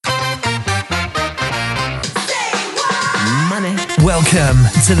Welcome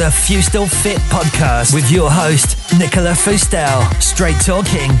to the Fustel Fit podcast with your host, Nicola Fustel. Straight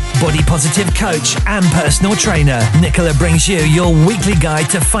talking, body positive coach and personal trainer. Nicola brings you your weekly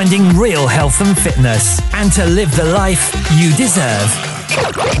guide to finding real health and fitness and to live the life you deserve.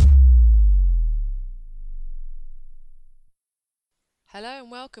 Hello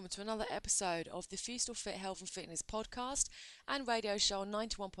and welcome to another episode of the Fustel Fit Health and Fitness podcast and radio show on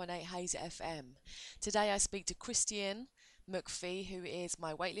 91.8 Hazer FM. Today I speak to Christian McPhee, who is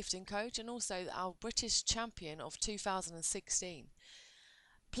my weightlifting coach and also our British champion of 2016.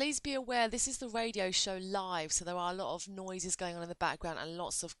 Please be aware this is the radio show live, so there are a lot of noises going on in the background and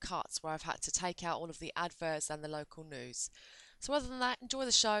lots of cuts where I've had to take out all of the adverts and the local news. So other than that, enjoy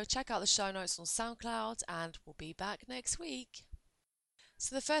the show, check out the show notes on SoundCloud, and we'll be back next week.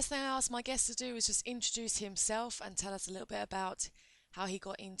 So the first thing I asked my guest to do is just introduce himself and tell us a little bit about how he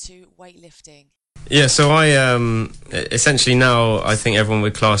got into weightlifting. Yeah, so I essentially now I think everyone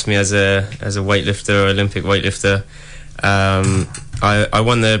would class me as a weightlifter, Olympic weightlifter. I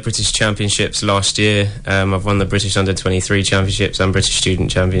won the British Championships last year. I've won the British Under-23 Championships and British Student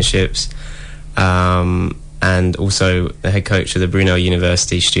Championships, and also the head coach of the Brunel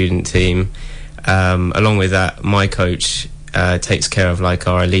University student team. Along with that, my coach takes care of like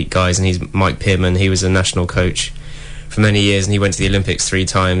our elite guys, and he's Mike Pearman. He was a national coach for many years, and he went to the Olympics 3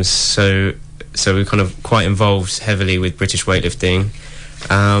 times. So we're kind of quite involved heavily with British weightlifting.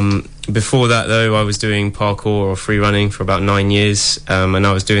 Before that, though, I was doing parkour or free running for about 9 years, and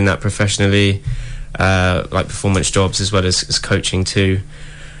I was doing that professionally, like performance jobs as well as coaching too.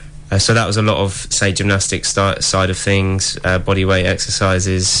 So that was a lot of, say, gymnastics side of things, body weight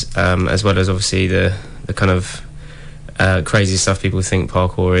exercises, as well as obviously the kind of crazy stuff people think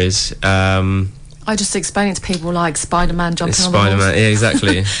parkour is. I just explain it to people like Spider-Man jumping on the Spider-Man, yeah,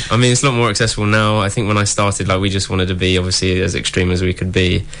 exactly. I mean, it's a lot more accessible now. I think when I started, like, we just wanted to be obviously as extreme as we could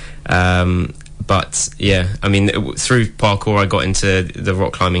be. But yeah, I mean, through parkour, I got into the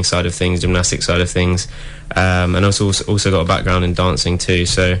rock climbing side of things, gymnastics side of things, and also got a background in dancing too.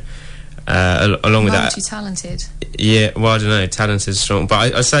 So along with that, multi-talented. Yeah, well, I don't know, talented is strong,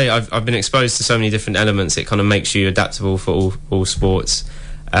 but I say I've been exposed to so many different elements. It kind of makes you adaptable for all sports.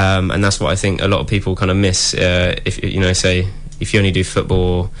 And that's what I think a lot of people kind of miss. If you know, say if you only do football,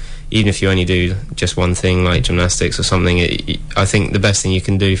 or even if you only do just one thing like gymnastics or something, I think the best thing you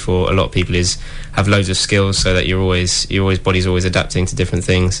can do for a lot of people is have loads of skills, so that your body's always adapting to different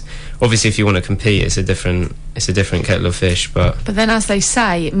things. Obviously, if you want to compete, it's a different kettle of fish. But then, as they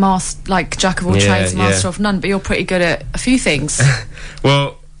say, like jack of all trades, master of none. But you're pretty good at a few things.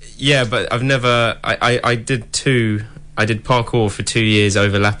 Well, yeah, but I've never. I did parkour for 2 years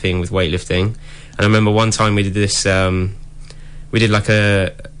overlapping with weightlifting, and I remember one time we did this. We did like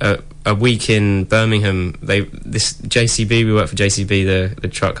a week in Birmingham. This JCB, we work for JCB, the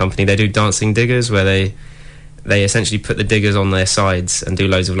truck company. They do dancing diggers, where they essentially put the diggers on their sides and do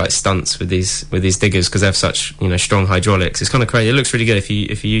loads of like stunts with these diggers, because they have such strong hydraulics. It's kind of crazy. It looks really good if you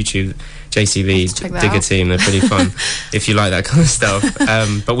YouTube JCB digger team. They're pretty fun if you like that kind of stuff.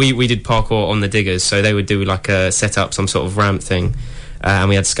 But we did parkour on the diggers, so they would do like set up some sort of ramp thing, and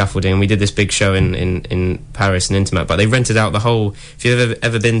we had scaffolding. And we did this big show in Paris and Intermat. But they rented out the whole. If you've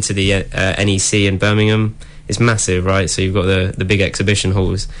ever been to the NEC in Birmingham, it's massive, right? So you've got the big exhibition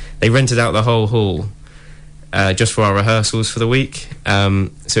halls. They rented out the whole hall. Just for our rehearsals for the week,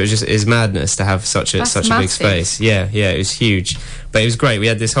 so it was madness to have such a big space. Yeah, it was huge, but it was great. We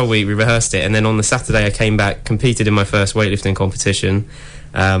had this whole week, we rehearsed it, and then on the Saturday I came back, competed in my first weightlifting competition.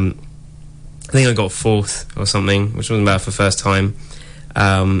 I think I got 4th or something, which wasn't bad for the first time.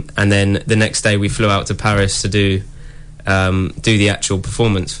 And then the next day we flew out to Paris to do the actual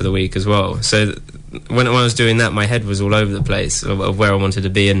performance for the week as well. So when I was doing that, my head was all over the place of where I wanted to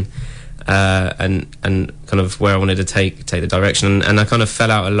be in. And kind of where I wanted to take the direction, and I kind of fell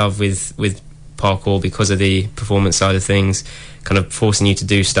out of love with parkour because of the performance side of things, kind of forcing you to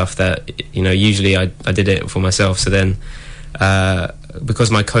do stuff that usually I did it for myself. So then because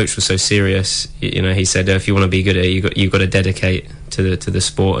my coach was so serious, he said, if you want to be good at it, you've got to dedicate to the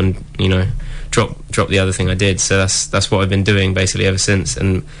sport, and drop the other thing I did. So that's what I've been doing basically ever since,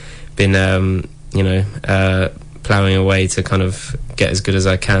 and been ploughing away to kind of get as good as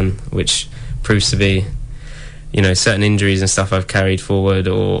I can, which proves to be certain injuries and stuff I've carried forward,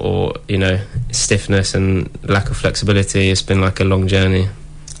 or stiffness and lack of flexibility. It's been like a long journey.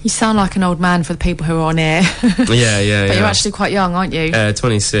 You sound like an old man for the people who are on air. Yeah. But you're actually quite young, aren't you?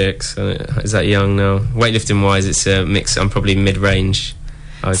 26. Is that young now? Weightlifting wise, it's a mix. I'm probably mid-range.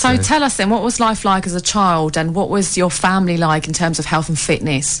 So tell us then, what was life like as a child, and what was your family like in terms of health and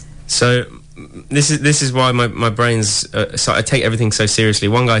fitness? So this is why my brain's so I take everything so seriously.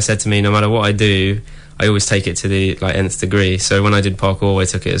 One guy said to me, no matter what I do, I always take it to the nth degree. So when I did parkour, I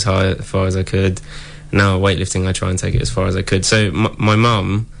took it as far as I could. Now weightlifting, I try and take it as far as I could. So my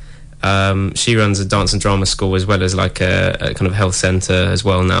mum, she runs a dance and drama school as well as like a kind of health centre as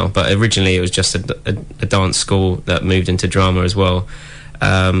well now. But originally it was just a dance school that moved into drama as well.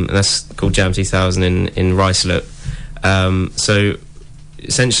 And that's called Jam 2000 in Ruislip. So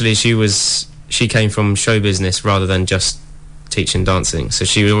essentially she came from show business rather than just teaching dancing. So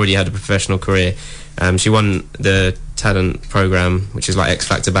she already had a professional career. She won the talent program, which is like X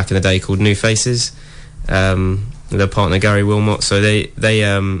Factor back in the day, called New Faces. Their partner Gary Wilmot. So they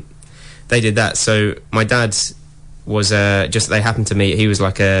did that. So my dad was they happened to meet. He was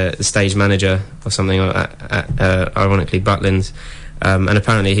like the stage manager or something at ironically Butlins, and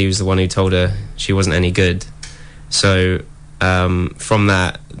apparently he was the one who told her she wasn't any good. So from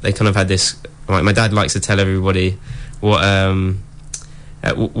that, they kind of had this. Like, my dad likes to tell everybody what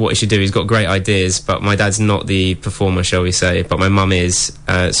he should do. He's got great ideas, but my dad's not the performer, shall we say, but my mum is.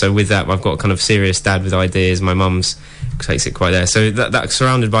 So with that, I've got a kind of serious dad with ideas. My mum's takes it quite there. So that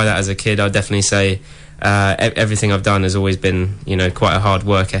surrounded by that as a kid, I'd definitely say everything I've done has always been, quite a hard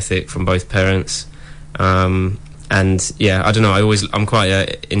work ethic from both parents. And yeah, I don't know, I'm quite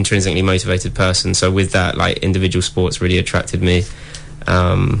a intrinsically motivated person, so with that, like, individual sports really attracted me.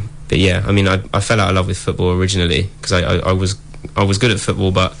 But yeah, I mean, I fell out of love with football originally because I was good at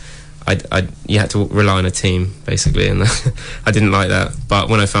football, but you had to rely on a team basically, and I didn't like that. But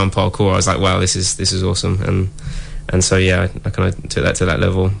when I found parkour, I was like, wow, this is awesome, and so yeah, I kind of took that to that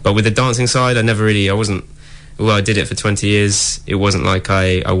level. But with the dancing side, although I did it for 20 years, it wasn't like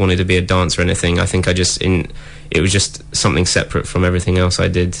I wanted to be a dancer or anything. I think it was just something separate from everything else I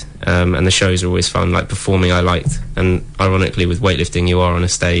did. And the shows are always fun, like performing I liked. And ironically, with weightlifting, you are on a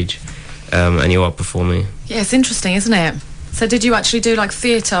stage and you are performing. Yeah, it's interesting, isn't it? So did you actually do like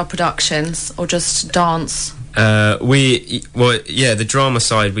theatre productions or just dance? The drama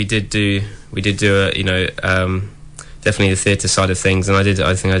side we did do definitely the theatre side of things, and I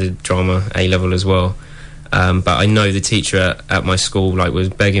think I did drama A-level as well. But I know the teacher at my school was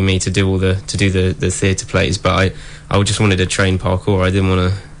begging me to do the theatre plays, but I just wanted to train parkour. I didn't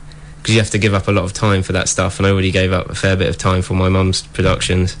want to, because you have to give up a lot of time for that stuff, and I already gave up a fair bit of time for my mum's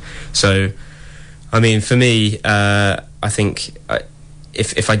productions. So, I mean, for me, I think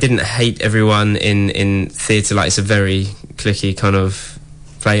if I didn't hate everyone in theatre, like, it's a very cliquey kind of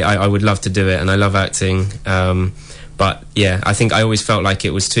play, I would love to do it, and I love acting. But yeah, I think I always felt like it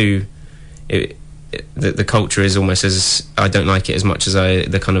was too. The culture is almost as, I don't like it as much as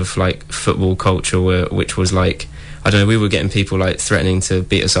the kind of like football culture which was like, I don't know, we were getting people like threatening to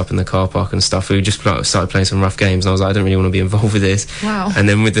beat us up in the car park and stuff. We just started playing some rough games, and I was like, I don't really want to be involved with this. Wow. And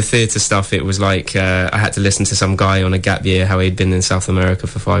then with the theatre stuff, it was like I had to listen to some guy on a gap year how he'd been in South America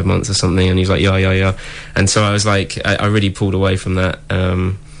for 5 months or something, and he was like, yeah. And so I was like, I really pulled away from that.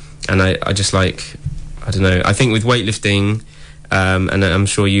 And I just like, I don't know, I think with weightlifting, and I'm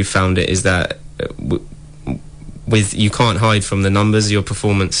sure you found it, is that with you can't hide from the numbers. Your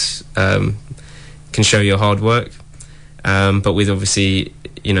performance can show your hard work, but with obviously,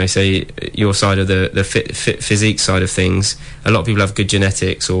 say your side of the fit physique side of things, a lot of people have good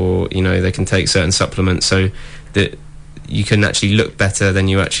genetics, or they can take certain supplements so that you can actually look better than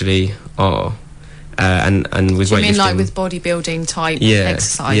you actually are. And with weightlifting, you mean like with bodybuilding type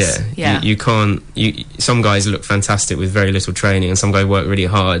exercise? Yeah. You can't. Some guys look fantastic with very little training, and some guys work really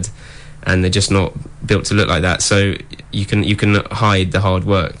hard, and they're just not built to look like that. So you can hide the hard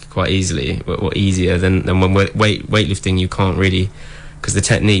work quite easily, or easier than when weightlifting. You can't really, because the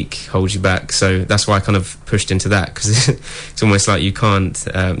technique holds you back. So that's why I kind of pushed into that, because it's almost like you can't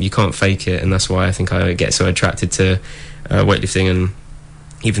fake it, and that's why I think I get so attracted to weightlifting and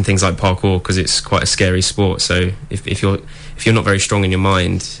even things like parkour, because it's quite a scary sport. So if you're not very strong in your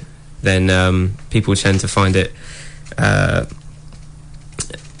mind, then people tend to find it.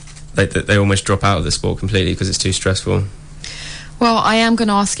 They almost drop out of the sport completely because it's too stressful. Well, I am going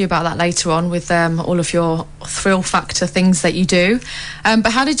to ask you about that later on with all of your thrill factor things that you do.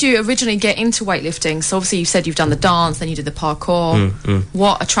 But how did you originally get into weightlifting? So obviously you said you've done the dance, then you did the parkour.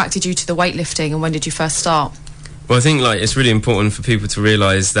 What attracted you to the weightlifting, and when did you first start? Well, I think it's really important for people to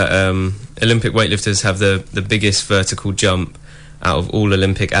realise that Olympic weightlifters have the biggest vertical jump out of all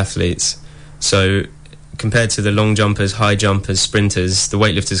Olympic athletes. So compared to the long jumpers, high jumpers, sprinters, the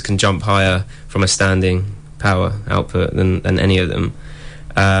weightlifters can jump higher from a standing power output than any of them.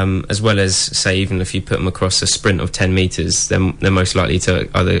 As well as, say, even if you put them across a sprint of 10 metres, they're most likely to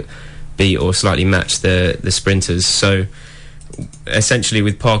either beat or slightly match the sprinters. So essentially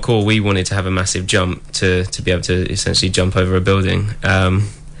with parkour, we wanted to have a massive jump to be able to essentially jump over a building.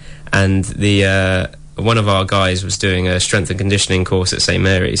 And one of our guys was doing a strength and conditioning course at St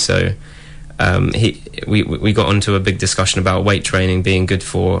Mary's, so we got onto a big discussion about weight training being good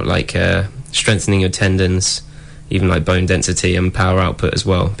for like strengthening your tendons, even like bone density and power output as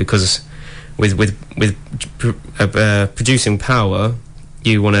well. Because with producing power,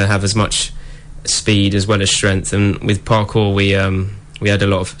 you want to have as much speed as well as strength. And with parkour, we had a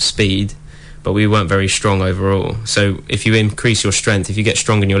lot of speed, but we weren't very strong overall. So if you increase your strength, if you get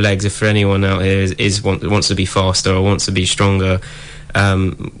strong in your legs, if for anyone out here wants to be faster or wants to be stronger,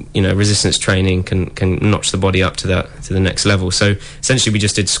 resistance training can notch the body up to the next level. So essentially we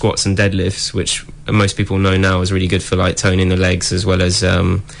just did squats and deadlifts, which most people know now is really good for like toning the legs as well as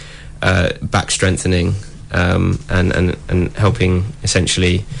back strengthening, and helping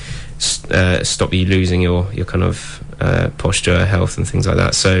essentially stop you losing your kind of posture, health and things like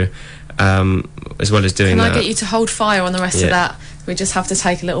that. So as well as doing that... Can I get you to hold fire on the rest of that? We just have to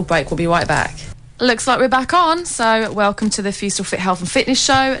take a little break. We'll be right back. Looks like we're back on, so welcome to the Feustel Fit Health and Fitness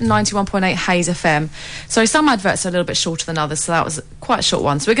Show, 91.8 Hayes FM. So some adverts are a little bit shorter than others, so that was quite a short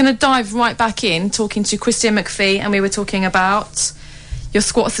one. So we're going to dive right back in, talking to Christian McPhee, and we were talking about your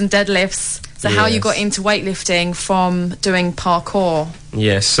squats and deadlifts, so how you got into weightlifting from doing parkour.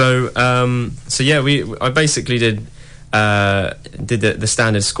 I basically did the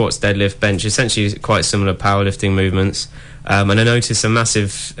standard squats, deadlift, bench, essentially quite similar powerlifting movements. And I noticed a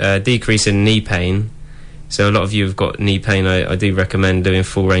massive decrease in knee pain. So a lot of you have got knee pain. I do recommend doing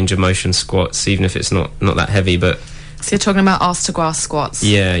full range of motion squats, even if it's not that heavy. But so you're talking about arse to grass squats?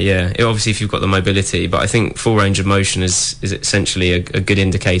 Yeah. Obviously, if you've got the mobility, but I think full range of motion is essentially a good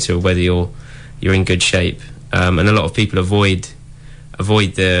indicator of whether you're in good shape. And a lot of people avoid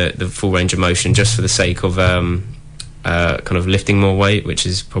the full range of motion just for the sake of kind of lifting more weight, which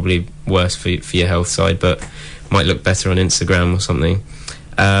is probably worse for your health side, but might look better on Instagram or something.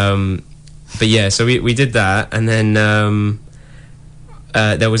 But yeah, so we did that, and then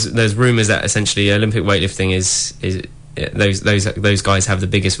there's rumours that essentially Olympic weightlifting is those guys have the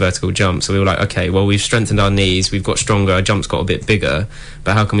biggest vertical jump. So we were like, okay, well, we've strengthened our knees, we've got stronger, our jump's got a bit bigger,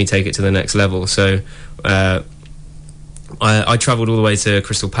 but how can we take it to the next level? So I travelled all the way to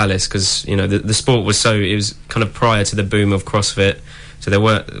Crystal Palace because the sport was it was kind of prior to the boom of CrossFit. So there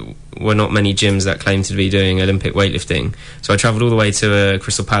were not many gyms that claimed to be doing Olympic weightlifting. So I travelled all the way to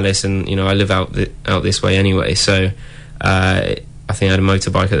Crystal Palace, and I live out this way anyway. So I think I had a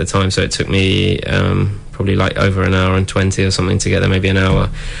motorbike at the time, so it took me probably like over an hour and 20 or something to get there, maybe an hour.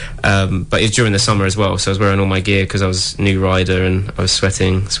 But it was during the summer as well, so I was wearing all my gear because I was a new rider and I was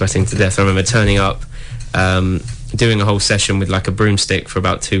sweating to death. I remember turning up, doing a whole session with like a broomstick for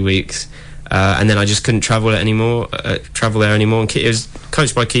about 2 weeks. And then I just couldn't travel there anymore. And it was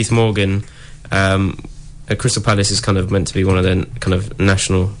coached by Keith Morgan. Crystal Palace is kind of meant to be one of the kind of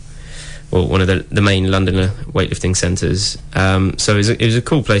national, or one of the main London weightlifting centres. So it was a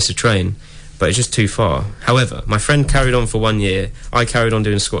cool place to train, but it's just too far. However, my friend carried on for 1 year. I carried on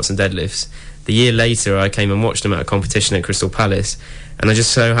doing squats and deadlifts. The year later, I came and watched him at a competition at Crystal Palace, and I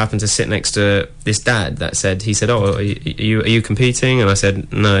just so happened to sit next to this dad he said, "Oh, are you competing?" And I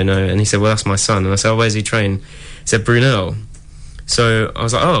said, no. And he said, "Well, that's my son." And I said, "Oh, where's he train?" He said, "Brunel." So I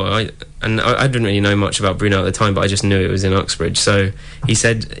was like, I didn't really know much about Brunel at the time, but I just knew it was in Uxbridge. So he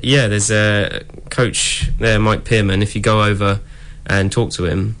said, "Yeah, there's a coach there, Mike Pearman, if you go over and talk to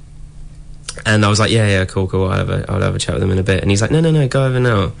him." And I was like, yeah, cool, I'll have a chat with him in a bit. And he's like, no, go over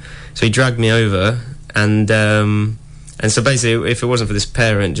now. So he dragged me over, and so basically, if it wasn't for this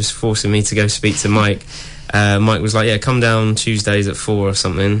parent just forcing me to go speak to Mike, Mike was like, yeah, come down Tuesdays at 4 or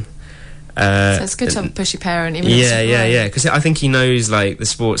something. So it's good to have a pushy parent. Even yeah, because I think he knows like the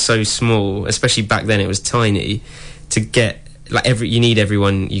sport's so small, especially back then it was tiny, to get like you need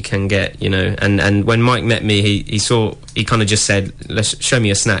everyone you can get, and when Mike met me, he kind of just said, let's show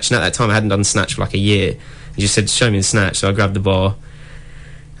me a snatch. And at that time I hadn't done snatch for like a year. He just said, show me the snatch. So I grabbed the bar,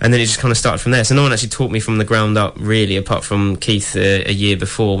 and then it just kind of started from there. So no one actually taught me from the ground up really, apart from Keith a year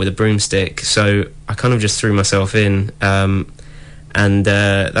before with a broomstick. So I kind of just threw myself in, and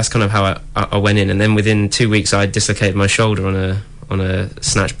that's kind of how I went in. And then within 2 weeks I dislocated my shoulder on a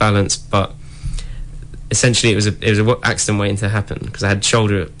snatch balance, but essentially it was a accident waiting to happen, because I had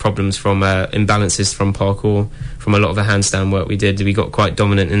shoulder problems from imbalances from parkour, from a lot of the handstand work we did. We got quite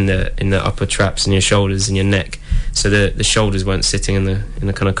dominant in the upper traps in your shoulders and your neck, so the shoulders weren't sitting in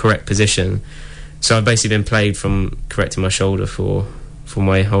the kind of correct position. So I've basically been plagued from correcting my shoulder for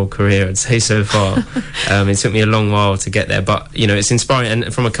my whole career, I'd say, so far. It took me a long while to get there, but it's inspiring,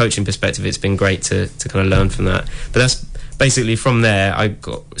 and from a coaching perspective it's been great to kind of learn from that. But basically from there I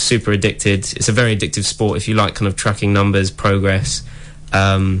got super addicted. It's a very addictive sport if you like kind of tracking numbers, progress,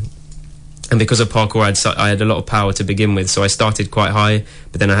 and because of parkour I had a lot of power to begin with, so I started quite high,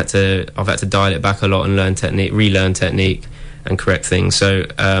 but then I've had to dial it back a lot and relearn technique and correct things. So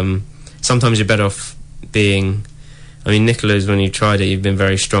sometimes you're better off being, I mean, Nicola's, when you tried it, you've been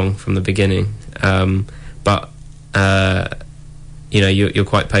very strong from the beginning, but you're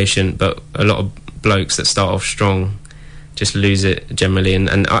quite patient, but a lot of blokes that start off strong just lose it generally,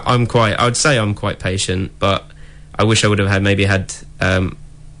 and I would say I'm quite patient, but I wish I would have had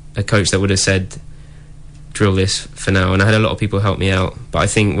a coach that would have said drill this for now, and I had a lot of people help me out. But I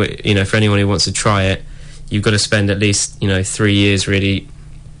think for anyone who wants to try it, you've got to spend at least 3 years really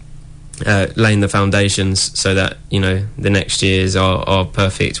laying the foundations so that the next years are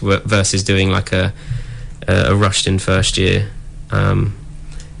perfect, versus doing like a rushed in first year.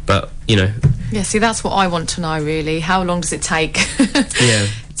 But yeah, see, that's what I want to know, really. How long does it take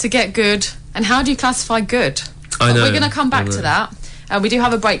to get good, and how do you classify good? I know, we're going to come back to that. We do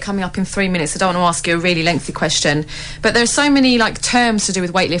have a break coming up in 3 minutes. I don't want to ask you a really lengthy question, but there's so many terms to do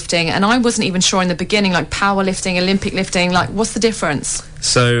with weightlifting, and I wasn't even sure in the beginning, like powerlifting, Olympic lifting, what's the difference?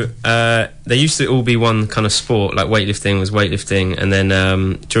 So they used to all be one kind of sport. Like weightlifting was weightlifting, and then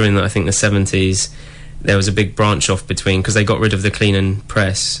during I think the 70s, there was a big branch off between, because they got rid of the clean and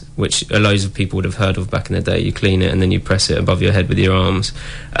press, which loads of people would have heard of back in the day. You clean it and then you press it above your head with your arms.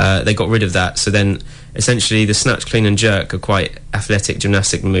 They got rid of that, so then essentially the snatch, clean and jerk are quite athletic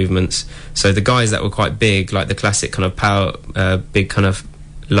gymnastic movements. So the guys that were quite big, like the classic kind of power, big kind of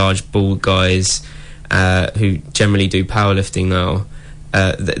large bald guys who generally do powerlifting now,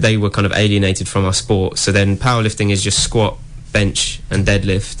 they were kind of alienated from our sport. So then powerlifting is just squat, bench and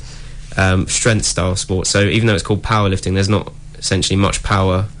deadlift, strength style sport. So even though it's called powerlifting, there's not essentially much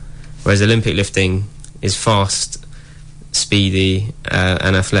power, whereas Olympic lifting is fast, speedy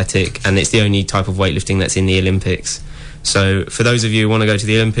and athletic, and it's the only type of weightlifting that's in the Olympics. So for those of you who want to go to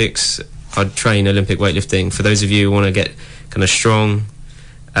the Olympics, I'd train Olympic weightlifting. For those of you who want to get kind of strong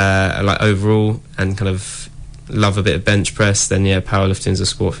overall and kind of love a bit of bench press, then yeah, powerlifting is a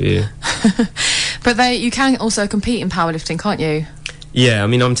sport for you. But you can also compete in powerlifting, can't you? Yeah, I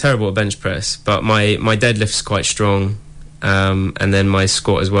mean, I'm terrible at bench press, but my deadlift's quite strong, and then my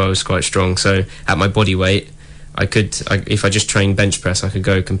squat as well is quite strong. So at my body weight, if I just trained bench press, I could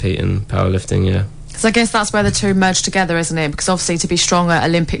go compete in powerlifting, yeah. So I guess that's where the two merge together, isn't it? Because obviously to be strong at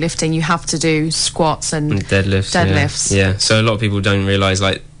Olympic lifting, you have to do squats and deadlifts. Yeah, so a lot of people don't realise,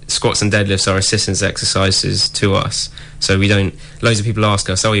 squats and deadlifts are assistance exercises to us. So loads of people ask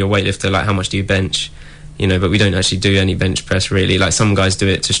us, oh, you're a weightlifter, how much do you bench? But we don't actually do any bench press really. Some guys do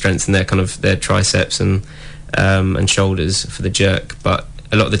it to strengthen their triceps and shoulders for the jerk. But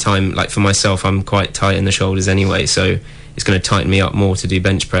a lot of the time, for myself, I'm quite tight in the shoulders anyway, so it's going to tighten me up more to do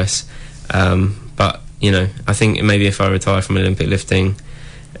bench press. But I think maybe if I retire from Olympic lifting,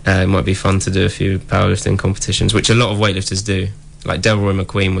 it might be fun to do a few powerlifting competitions, which a lot of weightlifters do. Like Delroy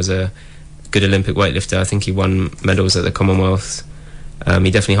McQueen was a good Olympic weightlifter. I think he won medals at the Commonwealth.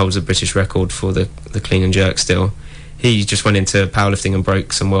 He definitely holds a British record for the clean and jerk still. He just went into powerlifting and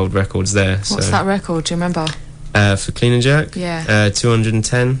broke some world records there. What's that record, do you remember? For clean and jerk? Yeah.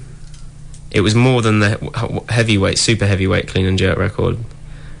 210. It was more than the super heavyweight clean and jerk record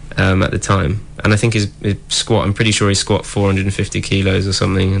at the time. And I think his squat, I'm pretty sure he squat 450 kilos or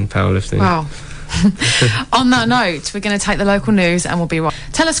something in powerlifting. Wow. On that note, we're going to take the local news and we'll be right.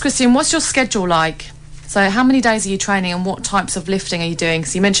 Tell us, Christian, what's your schedule like? So how many days are you training and what types of lifting are you doing?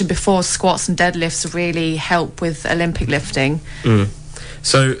 Because you mentioned before squats and deadlifts really help with Olympic lifting.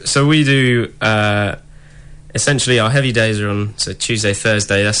 So we do, essentially our heavy days are on Tuesday,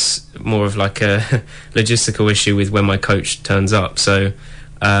 Thursday. That's more of a logistical issue with when my coach turns up. So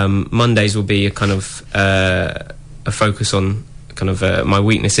Mondays will be a kind of a focus on kind of my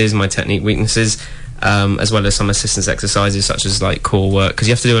weaknesses, my technique weaknesses, as well as some assistance exercises such as core work, because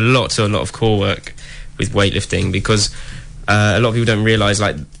you have to do a lot of core work with weightlifting, because a lot of people don't realise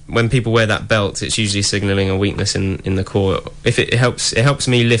when people wear that belt, it's usually signalling a weakness in the core. If it helps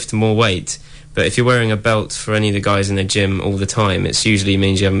me lift more weight, but if you're wearing a belt for any of the guys in the gym all the time, it usually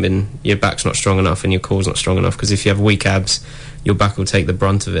means your back's not strong enough and your core's not strong enough, because if you have weak abs, your back will take the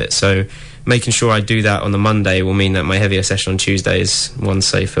brunt of it. So making sure I do that on the Monday will mean that my heavier session on Tuesday is one,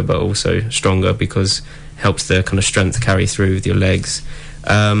 safer, but also stronger, because it helps the kind of strength carry through with your legs.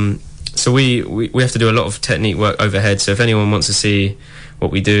 So we have to do a lot of technique work overhead. So if anyone wants to see what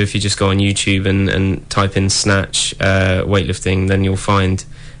we do, if you just go on YouTube and type in snatch weightlifting, then you'll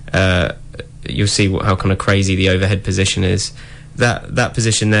see how kind of crazy the overhead position is. that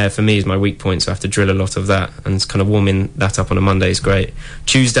position there for me is my weak point, so I have to drill a lot of that, and kind of warming that up on a Monday is great.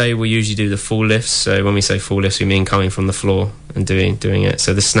 Tuesday we usually do the full lifts, so when we say full lifts we mean coming from the floor and doing it.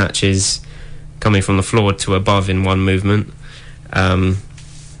 So the snatch is coming from the floor to above in one movement, and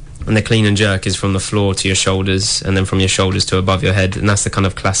the clean and jerk is from the floor to your shoulders, and then from your shoulders to above your head, and that's the kind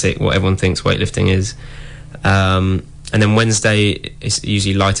of classic what everyone thinks weightlifting is. And then Wednesday is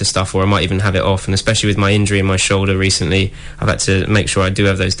usually lighter stuff, or I might even have it off. And especially with my injury in my shoulder recently, I've had to make sure I do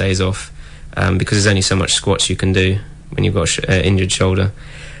have those days off, because there's only so much squats you can do when you've got an injured shoulder.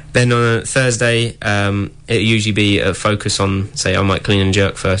 Then on a Thursday, it'll usually be a focus on, say, I might clean and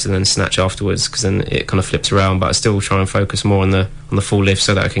jerk first and then snatch afterwards, because then it kind of flips around. But I still try and focus more on the full lift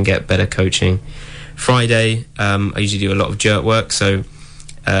so that I can get better coaching. Friday, I usually do a lot of jerk work, so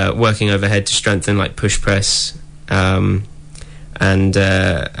working overhead to strengthen, like push press, and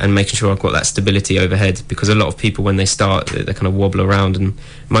making sure I've got that stability overhead, because a lot of people when they start they kind of wobble around, and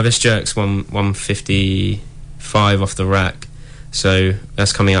my best jerk's 155 off the rack, so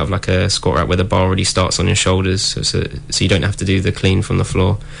that's coming out of like a squat rack where the bar already starts on your shoulders, so you don't have to do the clean from the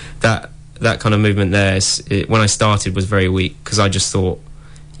floor. That kind of movement there when I started was very weak, because I just thought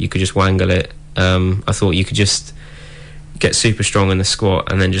you could just wangle it. I thought you could just get super strong in the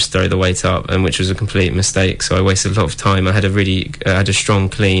squat and then just throw the weight up, and which was a complete mistake. So I wasted a lot of time. I had a strong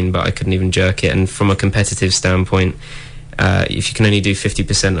clean, but I couldn't even jerk it. And from a competitive standpoint, if you can only do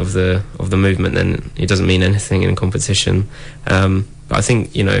 50% of the movement, then it doesn't mean anything in competition. But I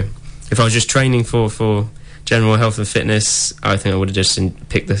think, you know, if I was just training for general health and fitness, I think I would have just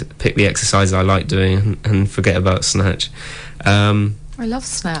picked the exercise I like doing and forget about snatch. I love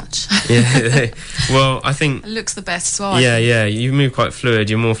snatch. Yeah, well, I think it looks the best as well. Yeah, you move quite fluid.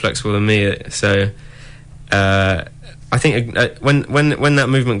 You're more flexible than me, so I think when that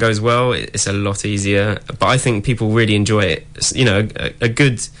movement goes well, it's a lot easier. But I think people really enjoy it. You know, a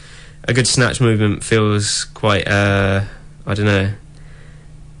good snatch movement feels quite I don't know.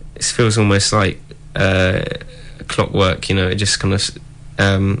 It feels almost like clockwork. You know, it just kind of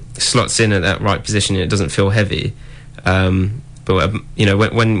slots in at that right position. It doesn't feel heavy. But you know,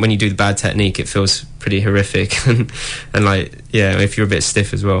 when you do the bad technique, it feels pretty horrific, and like, yeah, if you're a bit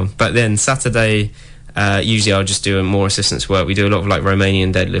stiff as well. But then Saturday, usually I'll just do more assistance work. We do a lot of like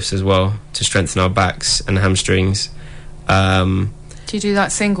Romanian deadlifts as well to strengthen our backs and hamstrings. Do you do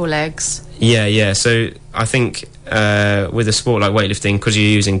like single legs? Yeah. So I think with a sport like weightlifting, because you're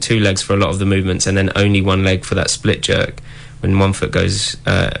using two legs for a lot of the movements and then only one leg for that split jerk, when one foot goes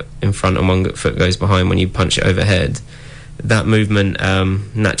in front and one foot goes behind when you punch it overhead, that movement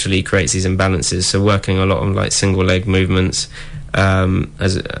naturally creates these imbalances. So working a lot on like single leg movements,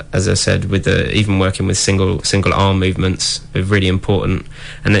 as I said, with even working with single arm movements are really important.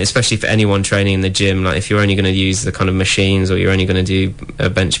 And especially for anyone training in the gym, like if you're only going to use the kind of machines, or you're only going to do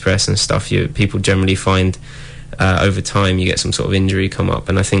a bench press and stuff, people generally find over time you get some sort of injury come up.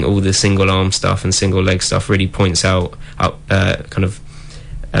 And I think all the single arm stuff and single leg stuff really points out kind of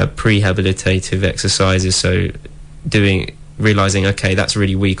prehabilitative exercises. So realizing, okay, that's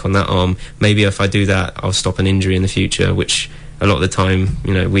really weak on that arm, maybe if I do that I'll stop an injury in the future, which a lot of the time,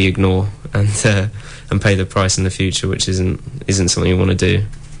 you know, we ignore and pay the price in the future, which isn't something you want to do.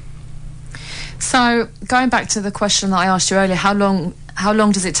 So going back to the question that I asked you earlier, how long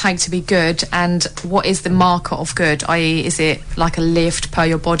does it take to be good, and what is the marker of good? I.e., is it like a lift per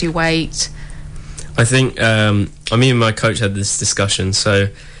your body weight? I think me and my coach had this discussion. So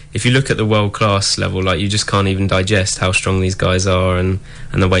if you look at the world class level, like, you just can't even digest how strong these guys are and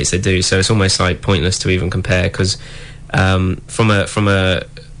the weights they do. So it's almost like pointless to even compare, because from a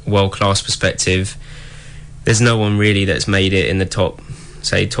world class perspective, there's no one really that's made it in the top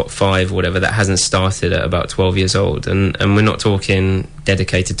 5 or whatever that hasn't started at about 12 years old. And we're not talking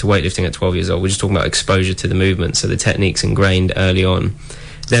dedicated to weightlifting at 12 years old. We're just talking about exposure to the movement, so the technique's ingrained early on.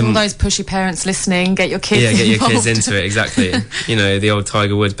 Then, all those pushy parents listening, get your kids get involved. your kids into it, exactly. You know, the old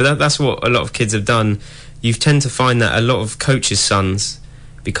Tiger Woods. But that's what a lot of kids have done. You tend to find that a lot of coaches' sons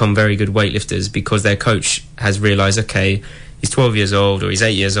become very good weightlifters because their coach has realised, okay, he's 12 years old or he's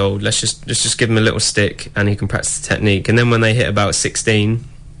 8 years old, let's just give him a little stick and he can practice the technique. And then when they hit about 16,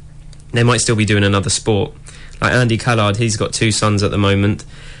 they might still be doing another sport. Like Andy Callard, he's got 2 sons at the moment.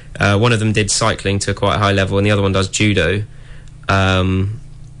 One of them did cycling to a quite high level and the other one does judo.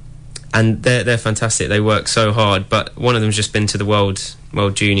 And they're fantastic. They work so hard, but one of them's just been to the World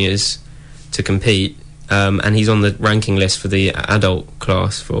Juniors to compete, and he's on the ranking list for the adult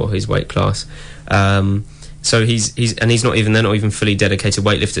class for his weight class. So they're not even fully dedicated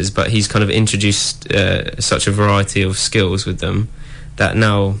weightlifters, but he's kind of introduced such a variety of skills with them that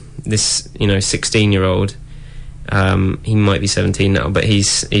now this 16-year-old He might be 17 now, but he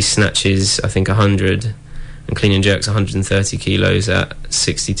snatches, I think, 100 and clean and jerks 130 kilos at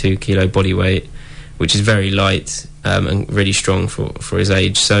 62 kilo body weight, which is very light and really strong for his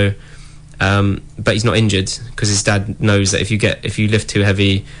age. So, but he's not injured because his dad knows that if you lift too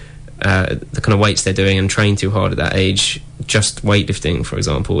heavy, the kind of weights they're doing and train too hard at that age, just weightlifting, for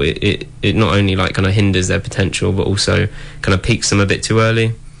example, it not only like kind of hinders their potential, but also kind of peaks them a bit too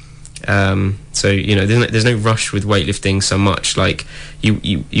early. So you know, there's no rush with weightlifting so much. Like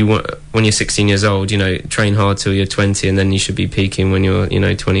you want, when you're 16 years old, you know, train hard till you're 20, and then you should be peaking when you're, you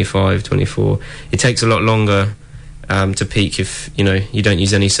know, 25, 24. It takes a lot longer to peak if, you know, you don't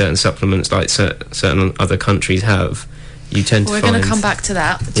use any certain supplements like certain other countries have. You tend to We're find... going to come back to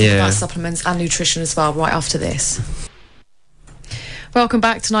that, talk about supplements and nutrition as well, right after this. Welcome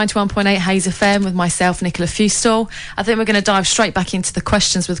back to 91.8 Hayes FM with myself, Nicola Fustel. I think we're going to dive straight back into the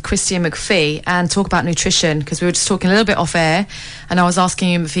questions with Christian McPhee and talk about nutrition, because we were just talking a little bit off air and I was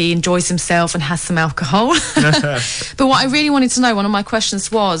asking him if he enjoys himself and has some alcohol. But what I really wanted to know, one of my questions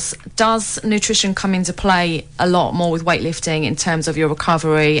was, does nutrition come into play a lot more with weightlifting in terms of your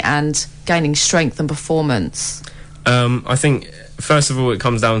recovery and gaining strength and performance? I think, first of all, it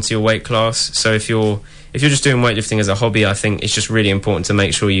comes down to your weight class. So if you're just doing weightlifting as a hobby, I think it's just really important to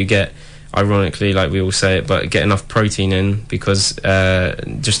make sure you get, ironically, like we all say it, but get enough protein in, because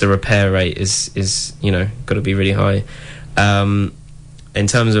just the repair rate is you know, got to be really high. In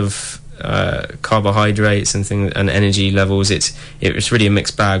terms of carbohydrates and things and energy levels, it's really a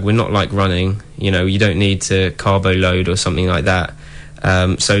mixed bag. We're not like running, you know, you don't need to carbo load or something like that.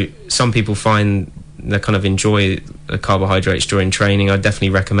 So some people find they kind of enjoy the carbohydrates during training. I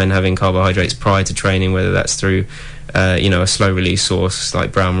definitely recommend having carbohydrates prior to training, whether that's through you know, a slow release source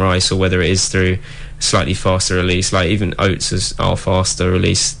like brown rice, or whether it is through slightly faster release, like even oats are faster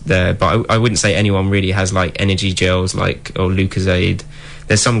release there. But I wouldn't say anyone really has like energy gels like, or Lucozade.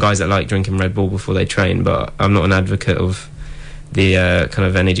 There's some guys that like drinking Red Bull before they train, but I'm not an advocate of the kind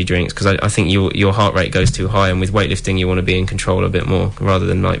of energy drinks, because I think your heart rate goes too high, and with weightlifting you want to be in control a bit more rather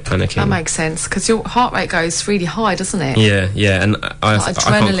than like panicking. That makes sense, because your heart rate goes really high, doesn't it? Yeah, and I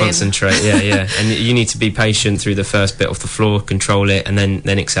can't concentrate. Yeah, and you need to be patient through the first bit off the floor, control it, and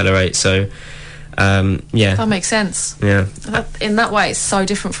then accelerate. So yeah, that makes sense. Yeah, in that way, it's so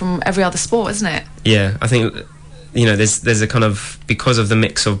different from every other sport, isn't it? Yeah, I think, you know, there's a kind of, because of the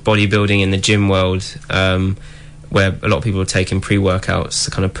mix of bodybuilding in the gym world, where a lot of people are taking pre-workouts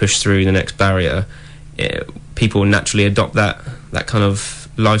to kind of push through the next barrier, people naturally adopt that kind of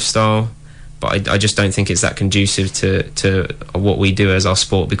lifestyle. But I just don't think it's that conducive to what we do as our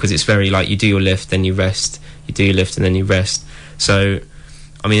sport, because it's very like, you do your lift, then you rest, you do your lift and then you rest. So,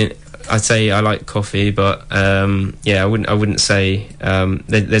 I mean, I'd say I like coffee, but yeah, I wouldn't say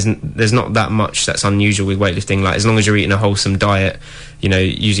there's not that much that's unusual with weightlifting. Like, as long as you're eating a wholesome diet, you know,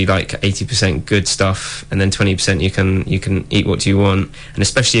 usually like 80% good stuff, and then 20% you can eat what you want. And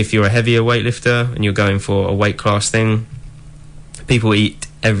especially if you're a heavier weightlifter and you're going for a weight class thing, people eat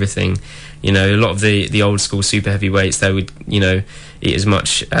everything. You know, a lot of the old school super heavyweights, they would, you know, eat as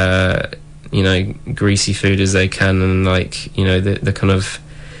much you know, greasy food as they can, and like, you know, the kind of,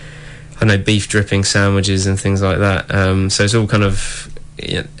 I know, beef dripping sandwiches and things like that. So it's all kind of,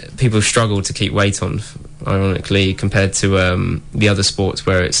 you know, people struggle to keep weight on, ironically, compared to the other sports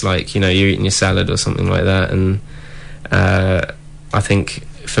where it's like, you know, you're eating your salad or something like that. And I think,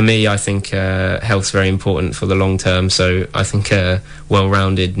 for me, I think health's very important for the long term. So I think a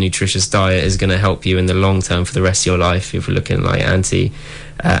well-rounded, nutritious diet is going to help you in the long term for the rest of your life, if we're looking like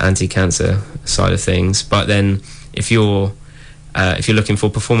anti-cancer side of things. But then if you're looking for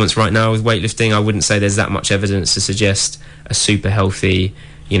performance right now with weightlifting, I wouldn't say there's that much evidence to suggest a super healthy,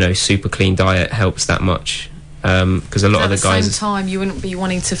 you know, super clean diet helps that much. Because a lot of the guys, at the same time, you wouldn't be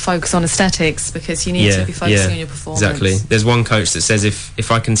wanting to focus on aesthetics, because you need to be focusing on your performance. Exactly. There's one coach that says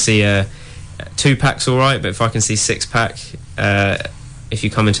if I can see a 2-pack's all right, but if I can see 6-pack, if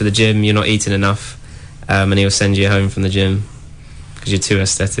you come into the gym, you're not eating enough, and he'll send you home from the gym because you're too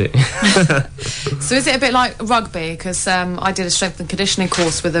aesthetic. So is it a bit like rugby? Because I did a strength and conditioning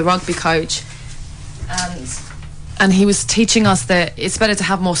course with a rugby coach, and he was teaching us that it's better to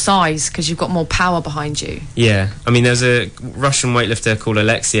have more size because you've got more power behind you. Yeah, I mean, there's a Russian weightlifter called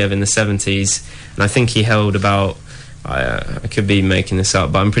Alexiev in the 70s, and I think he held about, I could be making this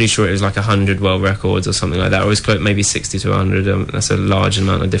up, but I'm pretty sure it was like 100 world records or something like that, or it was close, maybe 60 to 100. That's a large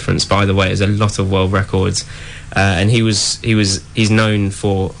amount of difference. By the way, there's a lot of world records, and he's known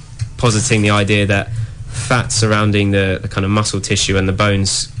for positing the idea that fat surrounding the kind of muscle tissue and the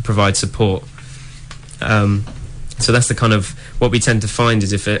bones provide support. So that's the kind of what we tend to find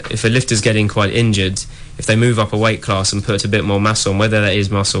is if a lifter's getting quite injured, if they move up a weight class and put a bit more mass on, whether that is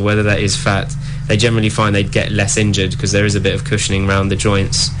muscle, whether that is fat, they generally find they'd get less injured because there is a bit of cushioning around the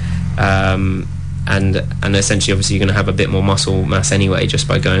joints, and essentially, obviously, you're going to have a bit more muscle mass anyway just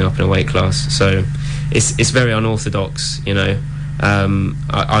by going up in a weight class. So it's very unorthodox,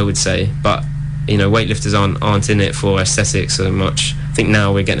 I would say, but weightlifters aren't in it for aesthetics so much. I think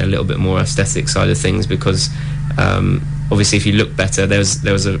now we're getting a little bit more aesthetic side of things because obviously if you look better, there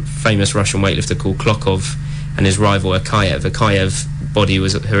was a famous Russian weightlifter called Klokov and his rival Akayev. Akayev's body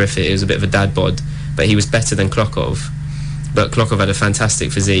was horrific, it was a bit of a dad bod, but he was better than Klokov. But Klokov had a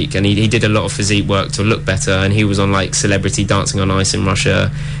fantastic physique, and he did a lot of physique work to look better, and he was on like Celebrity Dancing on Ice in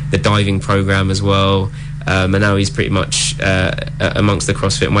Russia, the diving program as well, and now he's pretty much amongst the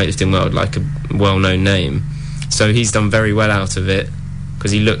CrossFit and weightlifting world like a well-known name. So he's done very well out of it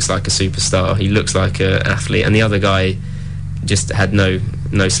because he looks like a superstar, he looks like an athlete, and the other guy just had no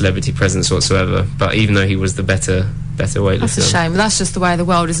celebrity presence whatsoever, but even though he was the better weightlifter. That's a shame. That's just the way of the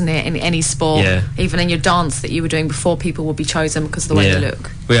world, isn't it? In any sport, even in your dance that you were doing before, people will be chosen because of the way they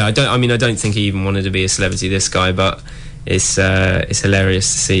look. Well, yeah, I don't think he even wanted to be a celebrity, this guy, but it's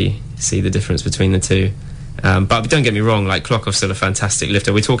hilarious to see the difference between the two. But don't get me wrong, like Klokov's still a fantastic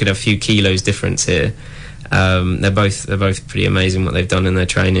lifter. We're talking a few kilos difference here. They're both pretty amazing what they've done in their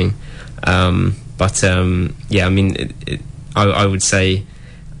training. I would say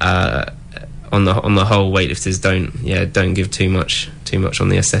on the whole, weightlifters don't give too much on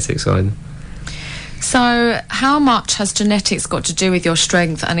the aesthetic side. So how much has genetics got to do with your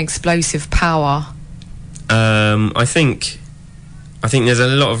strength and explosive power? I think there's a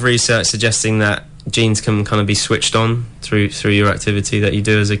lot of research suggesting that genes can kind of be switched on through your activity that you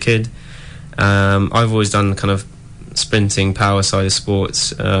do as a kid. I've always done kind of sprinting, power side of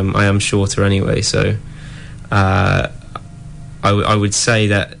sports. I am shorter anyway, so I would say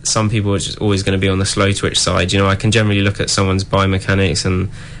that some people are just always going to be on the slow twitch side. I can generally look at someone's biomechanics and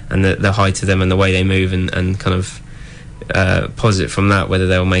the height of them and the way they move and kind of posit from that whether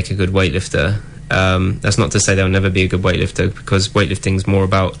they'll make a good weightlifter. That's not to say they'll never be a good weightlifter, because weightlifting's more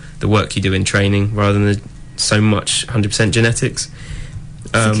about the work you do in training rather than so much 100% genetics.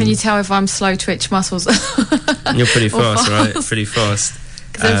 So can you tell if I'm slow twitch muscles? You're pretty fast, right? Pretty fast.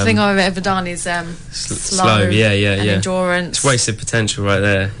 Because everything I've ever done is slow, yeah, endurance. It's wasted potential right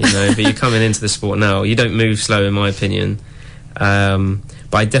there, But you're coming into the sport now. You don't move slow, in my opinion. But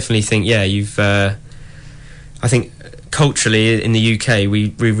I definitely think, I think culturally in the UK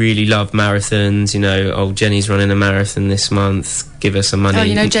we really love marathons. Jenny's running a marathon this month, give her some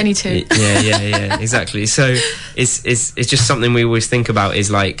money. Jenny too. yeah exactly. So it's just something we always think about, is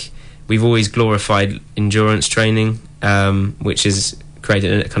like we've always glorified endurance training, which is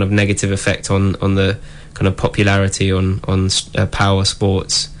created a kind of negative effect on the kind of popularity on power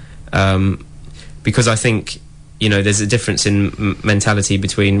sports, because I think there's a difference in mentality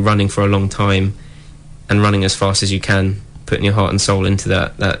between running for a long time and running as fast as you can, putting your heart and soul into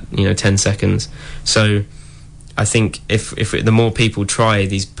that 10 seconds. So I think if the more people try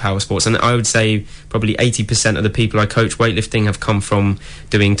these power sports, and I would say probably 80% of the people I coach weightlifting have come from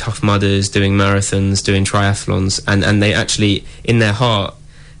doing Tough Mudders, doing marathons, doing triathlons, and they actually, in their heart,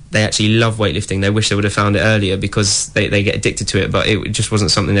 they actually love weightlifting. They wish they would have found it earlier because they get addicted to it, but it just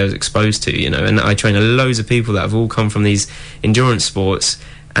wasn't something they was exposed to, And I train loads of people that have all come from these endurance sports,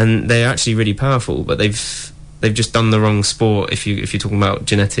 and they're actually really powerful, but they've just done the wrong sport. If you're talking about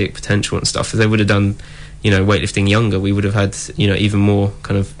genetic potential and stuff, if they would have done weightlifting younger, we would have had even more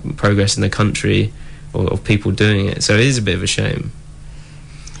kind of progress in the country of people doing it. So it is a bit of a shame.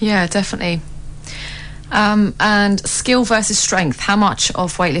 Yeah, definitely. And skill versus strength. How much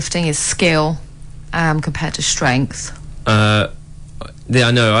of weightlifting is skill compared to strength? Yeah,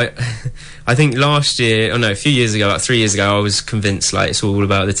 I know. I think a few years ago, like 3 years ago, I was convinced like it's all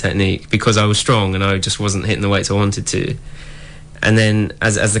about the technique because I was strong and I just wasn't hitting the weights I wanted to. And then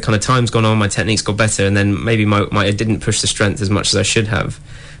as the kind of time's gone on, my techniques got better, and then maybe I didn't push the strength as much as I should have.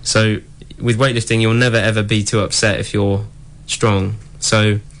 So with weightlifting, you'll never ever be too upset if you're strong.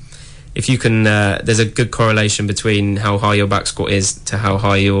 So if you can, there's a good correlation between how high your back squat is to how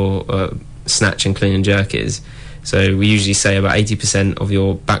high your snatch and clean and jerk is. So we usually say about 80% of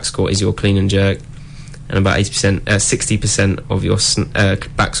your back squat is your clean and jerk, and about 60% of your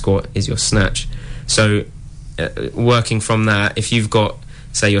back squat is your snatch. So working from that, if you've got,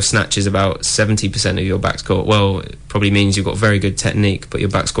 say, your snatch is about 70% of your back squat, well, it probably means you've got very good technique, but your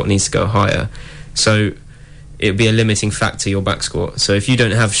back squat needs to go higher. So it would be a limiting factor, your back squat. So if you don't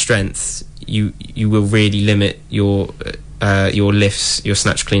have strength, you will really limit your lifts, your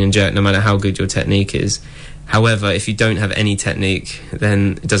snatch, clean and jerk, no matter how good your technique is. However, if you don't have any technique,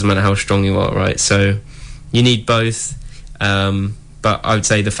 then it doesn't matter how strong you are, right? So you need both. But I would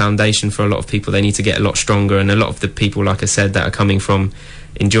say the foundation for a lot of people, they need to get a lot stronger. And a lot of the people, like I said, that are coming from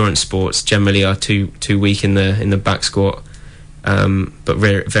endurance sports generally are too weak in the back squat, but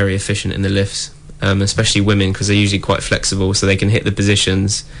very efficient in the lifts. Especially women, because they're usually quite flexible, so they can hit the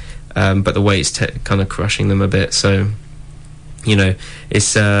positions, but the weight's kind of crushing them a bit. So, you know,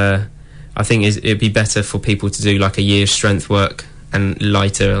 it's I think it'd be better for people to do like a year's strength work and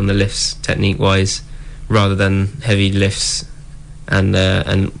lighter on the lifts technique wise, rather than heavy lifts and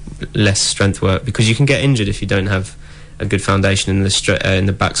less strength work, because you can get injured if you don't have a good foundation in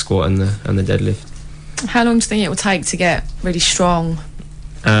the back squat and the deadlift. How long do you think it will take to get really strong,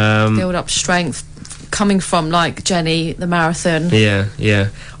 build up strength, coming from like Jenny, the marathon? Yeah.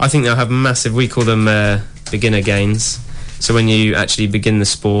 I think they'll have massive, we call them beginner gains. So when you actually begin the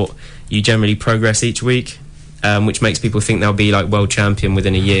sport, you generally progress each week, which makes people think they'll be like world champion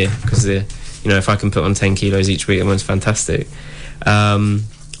within a year, because if I can put on 10 kilos each week, that's fantastic.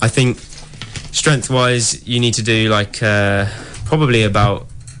 I think strength-wise, you need to do like probably about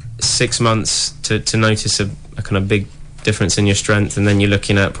 6 months to notice a kind of big difference in your strength, and then you're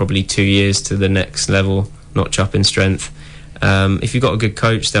looking at probably 2 years to the next level, notch up in strength. If you've got a good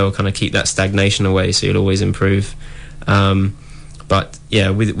coach, they'll kind of keep that stagnation away, so you'll always improve. But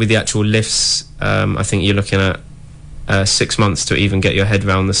yeah, with the actual lifts, I think you're looking at 6 months to even get your head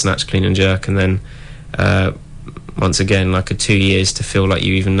around the snatch, clean and jerk, and then once again like 2 years to feel like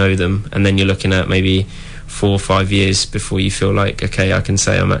you even know them, and then you're looking at maybe 4 or 5 years before you feel like, okay, I can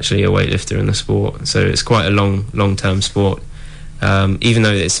say I'm actually a weightlifter in the sport. So it's quite a long-term sport, even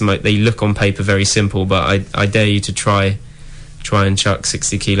though they look on paper very simple, but I dare you to try and chuck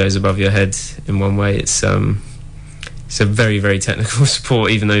 60 kilos above your head in one way. It's a very, very technical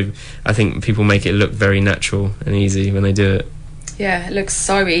sport, even though I think people make it look very natural and easy when they do it. Yeah, it looks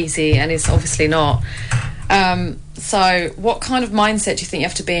so easy, and it's obviously not. So what kind of mindset do you think you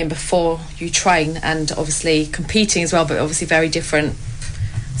have to be in before you train, and obviously competing as well, but obviously very different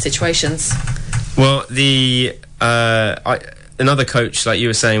situations? Well, another coach, like you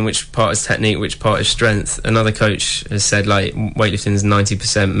were saying, which part is technique, which part is strength, another coach has said like weightlifting is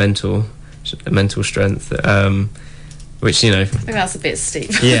 90% mental strength, which, I think that's a bit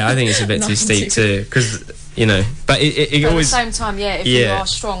steep. Yeah, I think it's a bit too steep too, because but it always, at the same time, if you are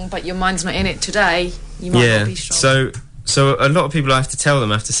strong but your mind's not in it today, you might not be strong. So a lot of people, I have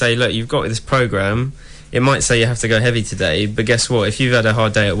to say, look, you've got this program, it might say you have to go heavy today, but guess what, if you've had a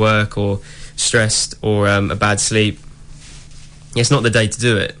hard day at work or stressed or a bad sleep, it's not the day to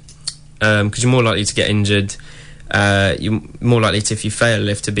do it, because you're more likely to get injured. You're more likely to, if you fail a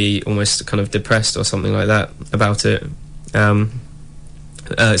lift, to be almost kind of depressed or something like that about it.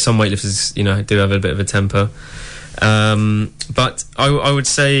 Some weightlifters, do have a bit of a temper, but I would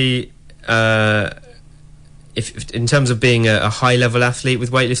say, if in terms of being a high level athlete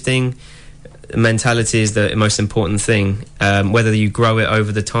with weightlifting, mentality is the most important thing. Whether you grow it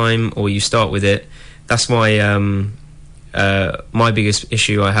over the time or you start with it, that's why my biggest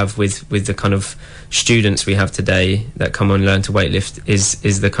issue I have with the kind of students we have today that come and learn to weightlift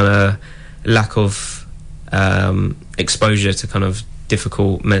is the kind of lack of exposure to kind of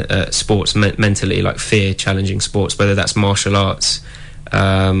difficult sports mentally, like challenging sports, whether that's martial arts,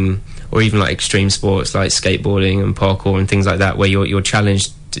 or even like extreme sports like skateboarding and parkour and things like that, where you're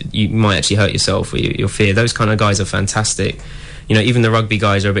challenged, you might actually hurt yourself, or your fear. Those kind of guys are fantastic. Even the rugby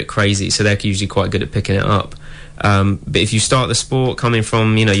guys are a bit crazy, so they're usually quite good at picking it up. But if you start the sport coming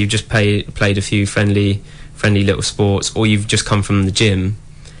from, you've just played a few friendly little sports, or you've just come from the gym,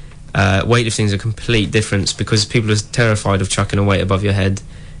 weightlifting is a complete difference, because people are terrified of chucking a weight above your head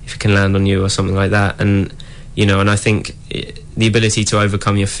if it can land on you or something like that. And and I think the ability to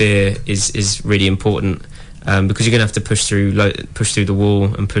overcome your fear is really important, because you're going to have to push through the wall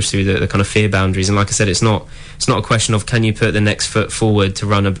and push through the kind of fear boundaries. And like I said, it's not a question of can you put the next foot forward to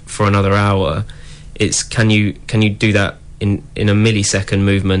run for another hour. It's can you do that in a millisecond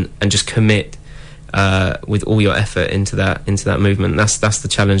movement and just commit with all your effort into that movement. That's the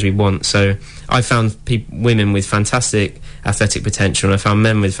challenge we want. So I found women with fantastic athletic potential, and I found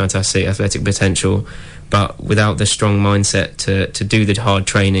men with fantastic athletic potential, but without the strong mindset to do the hard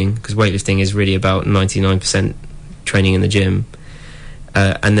training, because weightlifting is really about 99% training in the gym,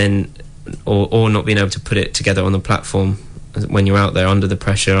 and then or not being able to put it together on the platform when you're out there under the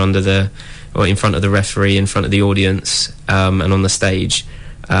pressure, or in front of the referee, in front of the audience, and on the stage,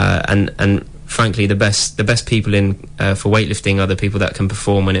 and frankly, the best people for weightlifting are the people that can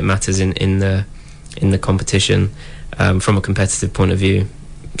perform when it matters in the competition, from a competitive point of view.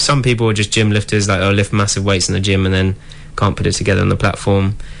 some people are just gym lifters, like they'll lift massive weights in the gym and then can't put it together on the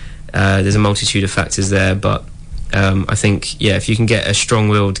platform. There's a multitude of factors there, but I think, if you can get a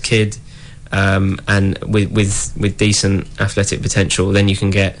strong-willed kid and with decent athletic potential, then you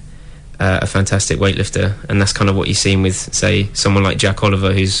can get a fantastic weightlifter. And that's kind of what you've seen with, say, someone like Jack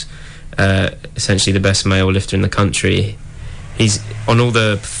Oliver, who's essentially the best male lifter in the country. He's on all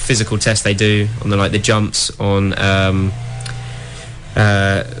the physical tests they do, on the jumps, on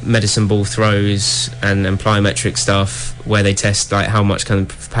medicine ball throws and plyometric stuff, where they test like how much kind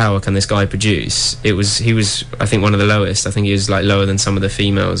of power can this guy produce. He was I think one of the lowest. I think he was like lower than some of the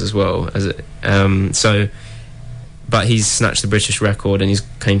females as well. But he's snatched the British record and he's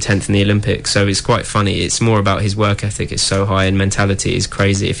came 10th in the Olympics. So it's quite funny. It's more about his work ethic. It's so high and mentality is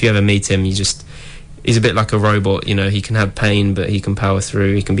crazy. If you ever meet him, he's a bit like a robot. He can have pain, but he can power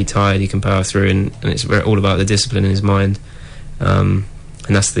through. He can be tired, he can power through, and it's all about the discipline in his mind. And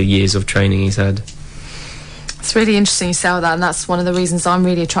that's the years of training he's had. It's really interesting you say all that, and that's one of the reasons I'm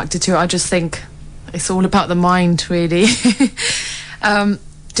really attracted to it. I just think it's all about the mind, really.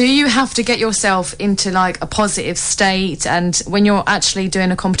 Do you have to get yourself into like a positive state, and when you're actually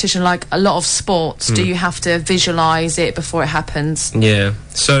doing a competition like a lot of sports, do you have to visualise it before it happens? Yeah,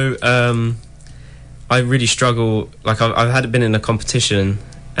 so I really struggle. Like I've been in a competition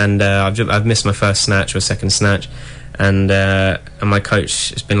and I've missed my first snatch or second snatch, and my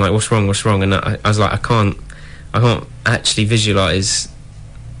coach has been like, what's wrong? And I was like, I can't actually visualise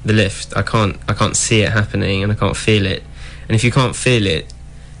the lift. I can't see it happening, and I can't feel it. And if you can't feel it,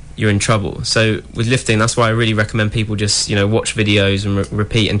 you're in trouble. So with lifting, that's why I really recommend people just watch videos and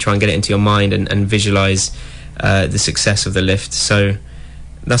repeat and try and get it into your mind and visualise the success of the lift. So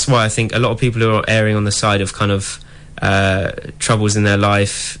that's why I think a lot of people who are erring on the side of kind of troubles in their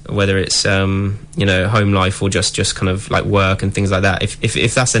life, whether it's home life or just kind of like work and things like that,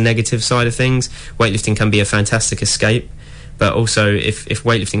 if that's a negative side of things, weightlifting can be a fantastic escape. But also if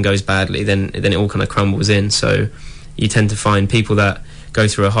weightlifting goes badly, then it all kind of crumbles in. So you tend to find people that go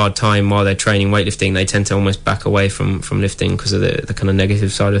through a hard time while they're training weightlifting, they tend to almost back away from lifting because of the kind of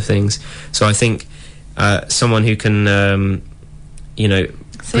negative side of things. So I think someone who can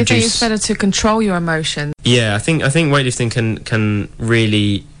so you think it's better to control your emotions? Yeah, I think weightlifting can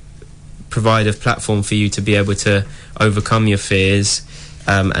really provide a platform for you to be able to overcome your fears,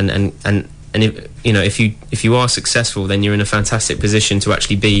 and if you are successful, then you're in a fantastic position to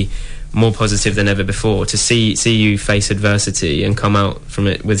actually be more positive than ever before, to see you face adversity and come out from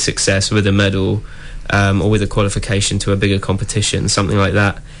it with success, with a medal, or with a qualification to a bigger competition, something like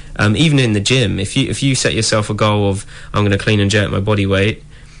that. Even in the gym, if you set yourself a goal of, I'm going to clean and jerk my body weight,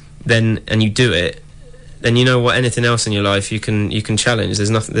 and you do it, then you know what, anything else in your life you can challenge.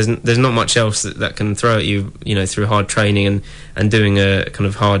 There's not much else that can throw at you, through hard training and doing a kind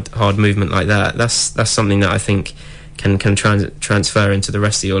of hard movement like that. That's something that I think can transfer into the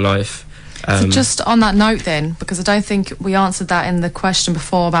rest of your life. So just on that note then, because I don't think we answered that in the question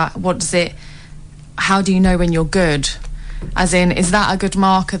before about how do you know when you're good? As in, is that a good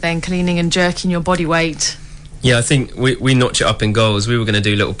marker then, cleaning and jerking your body weight? Yeah, I think we notch it up in goals. We were going to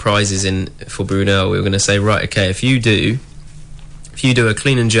do little prizes for Brunel. We were going to say, right, okay, if you do a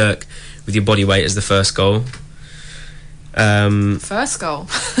clean and jerk with your body weight as the first goal. First goal?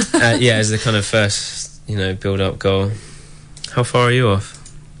 Yeah, as the kind of first, build-up goal. How far are you off?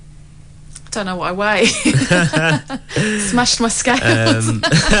 Don't know what I weigh. Smashed my scales.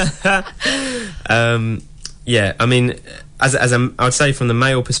 Yeah, I mean, I'd say from the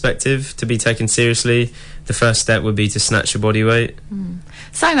male perspective, to be taken seriously, the first step would be to snatch your body weight.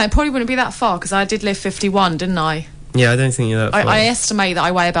 Saying that, it probably wouldn't be that far, because I did lift 51, didn't I? Yeah, I don't think you're that far. I estimate that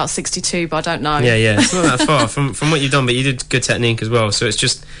I weigh about 62, but I don't know. Yeah, it's not that far from what you've done, but you did good technique as well. So it's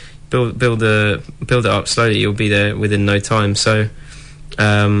just build it up slowly. You'll be there within no time. So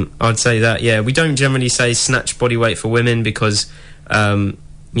I'd say that. Yeah, we don't generally say snatch body weight for women because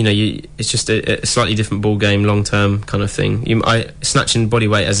it's just a slightly different ball game, long term kind of thing. Snatching body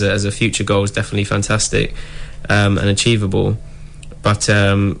weight as a future goal is definitely fantastic and achievable. But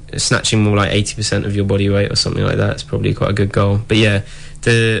snatching more like 80% of your body weight or something like that is probably quite a good goal. But yeah,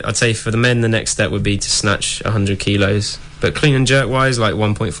 I'd say for the men, the next step would be to snatch 100 kilos. But clean and jerk wise, like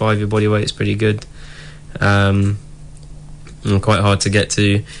 1.5 your body weight is pretty good. And quite hard to get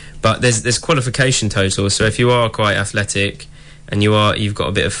to. But there's qualification totals. So if you are quite athletic and you've got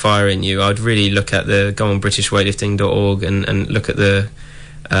a bit of fire in you, I'd really go on BritishWeightlifting.org and look at the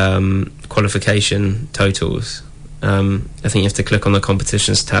qualification totals. I think you have to click on the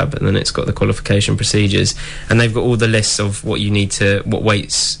competitions tab, and then it's got the qualification procedures, and they've got all the lists of what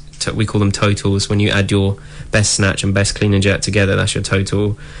weights we call them totals. When you add your best snatch and best clean and jerk together, that's your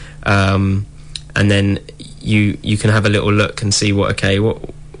total. And then you can have a little look and see what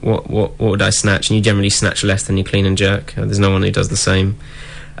would I snatch, and you generally snatch less than you clean and jerk. There's no one who does the same.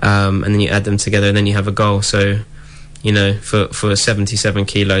 And then you add them together, and then you have a goal. So, you know, for 77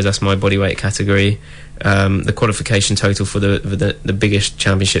 kilos, that's my body weight category. The qualification total for the biggest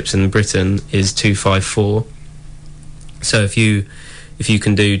championships in Britain is 254. So if you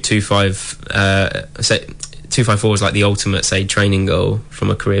can do 254 is like the ultimate, say, training goal from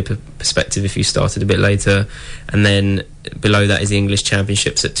a career perspective if you started a bit later. And then below that is the English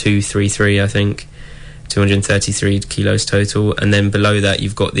Championships at 233, I think, 233 kilos total. And then below that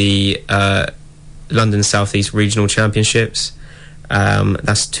you've got the London South East Regional Championships.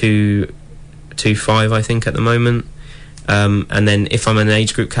 That's 225, I think, at the moment. And then if I'm in an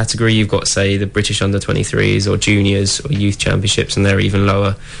age group category, you've got, say, the British Under-23s or Juniors or Youth Championships, and they're even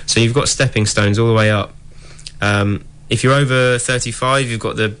lower. So you've got stepping stones all the way up. If you're over 35, you've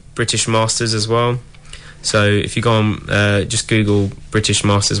got the British Masters as well. So if you go on, just Google British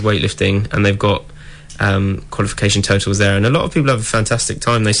Masters weightlifting, and they've got qualification totals there. And a lot of people have a fantastic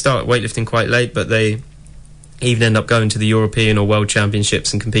time. They start weightlifting quite late, but they even end up going to the European or World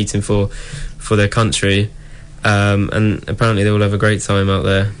Championships and competing for their country. And apparently they all have a great time out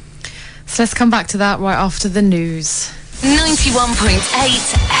there. So let's come back to that right after the news.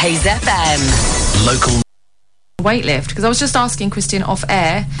 91.8 Hayes FM. Local Weightlift, because I was just asking Christian off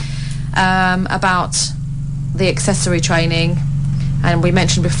air about the accessory training, and we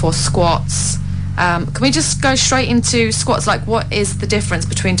mentioned before squats. Can we just go straight into squats? Like, what is the difference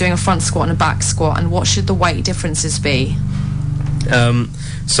between doing a front squat and a back squat, and what should the weight differences be?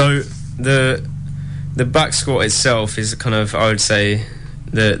 So the back squat itself is kind of, I would say,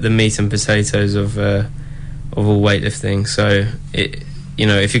 the meat and potatoes of all weightlifting. So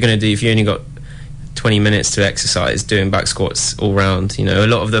if you only got 20 minutes to exercise doing back squats all round, you know, a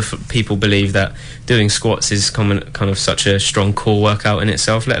lot of the people believe that doing squats is kind of such a strong core workout in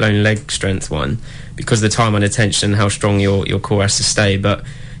itself, let alone leg strength one, because of the time and attention, how strong your core has to stay. But,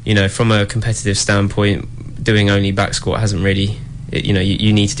 you know, from a competitive standpoint, doing only back squat hasn't really,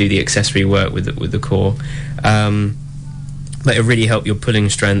 you need to do the accessory work with the core. But it really helps your pulling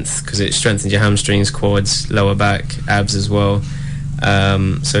strength, because it strengthens your hamstrings, quads, lower back, abs as well.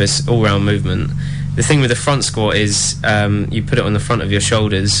 So it's all round movement. The thing with the front squat is you put it on the front of your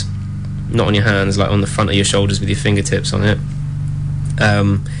shoulders, not on your hands, like on the front of your shoulders with your fingertips on it.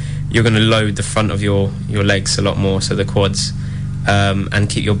 You're going to load the front of your legs a lot more, so the quads, and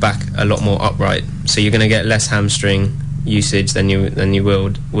keep your back a lot more upright. So you're going to get less hamstring usage than you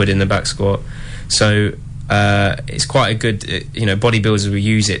would in the back squat. So it's quite a good, bodybuilders will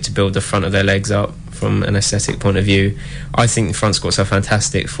use it to build the front of their legs up from an aesthetic point of view. I think the front squats are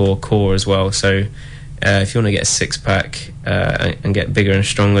fantastic for core as well. So if you want to get a six-pack and get bigger and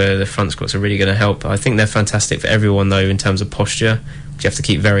stronger, the front squats are really going to help. I think they're fantastic for everyone, though, in terms of posture. You have to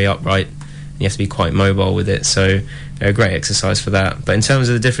keep very upright, and you have to be quite mobile with it. So they're a great exercise for that. But in terms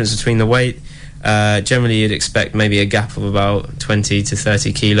of the difference between the weight, generally you'd expect maybe a gap of about 20 to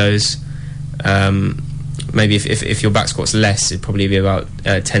 30 kilos. Maybe if your back squat's less, it'd probably be about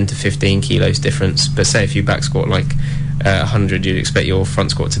 10 to 15 kilos difference. But say if you back squat like 100, you'd expect your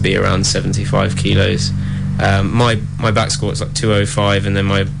front squat to be around 75 kilos. My back squat's like 205, and then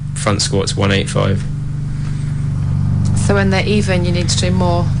my front squat's 185. So when they're even, you need to do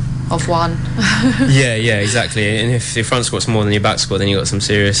more of one. yeah, exactly. And if your front squat's more than your back squat, then you've got some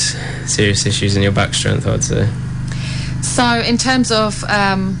serious issues in your back strength, I'd say. So in terms of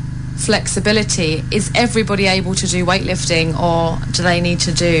flexibility, is everybody able to do weightlifting, or do they need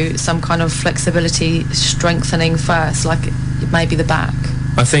to do some kind of flexibility strengthening first, like maybe the back?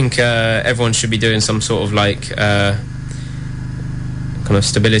 I think everyone should be doing some sort of like kind of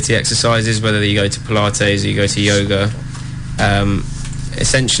stability exercises, whether you go to Pilates or you go to yoga.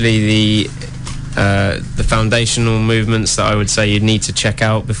 Essentially the foundational movements that I would say you'd need to check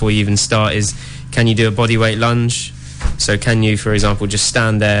out before you even start is, can you do a bodyweight lunge? So can you, for example, just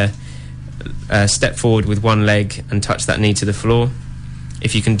stand there, step forward with one leg and touch that knee to the floor?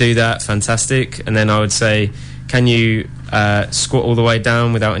 If you can do that, fantastic. And then I would say, can you squat all the way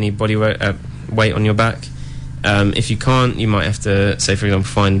down without any body weight on your back? If you can't, you might have to, say for example,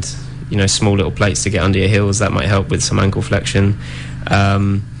 find small little plates to get under your heels. That might help with some ankle flexion.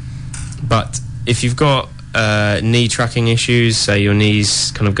 But if you've got knee tracking issues, say your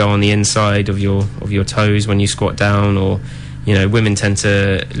knees kind of go on the inside of your toes when you squat down, or women tend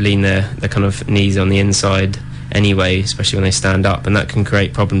to lean their kind of knees on the inside anyway, especially when they stand up, and that can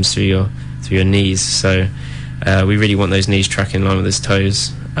create problems through your knees. So we really want those knees tracking in line with those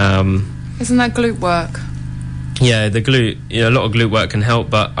toes. Isn't that glute work? Yeah, the glute, a lot of glute work can help,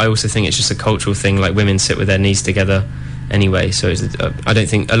 but I also think it's just a cultural thing. Like, women sit with their knees together anyway, so I don't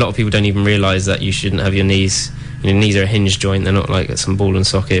think a lot of people don't even realise that you shouldn't have your knees. Your knees are a hinge joint; they're not like some ball and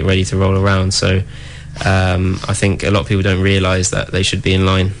socket ready to roll around. So I think a lot of people don't realise that they should be in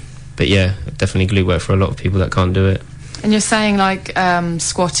line. But yeah, definitely glute work for a lot of people that can't do it. And you're saying like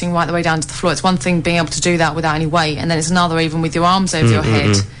squatting right the way down to the floor. It's one thing being able to do that without any weight, and then it's another even with your arms over your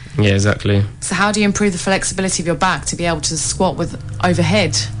head. Yeah, exactly. So how do you improve the flexibility of your back to be able to squat with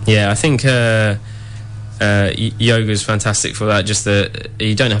overhead? Yeah, I think yoga is fantastic for that. Just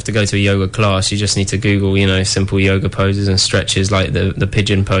you don't have to go to a yoga class. You just need to Google, simple yoga poses and stretches, like the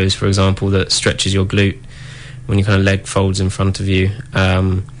pigeon pose, for example, that stretches your glute when your kind of leg folds in front of you.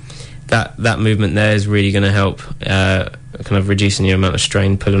 That movement there is really going to help kind of reducing your amount of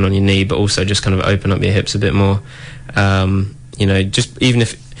strain pulling on your knee, but also just kind of open up your hips a bit more. Just even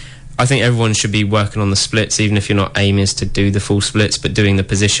if I think everyone should be working on the splits, even if you're not aiming to do the full splits, but doing the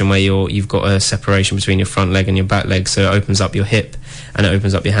position where you've got a separation between your front leg and your back leg, so it opens up your hip and it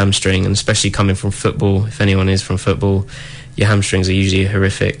opens up your hamstring. And especially coming from football, if anyone is from football, your hamstrings are usually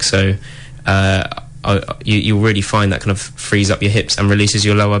horrific. So you'll really find that kind of frees up your hips and releases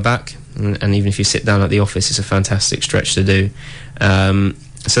your lower back. And even if you sit down at the office, it's a fantastic stretch to do.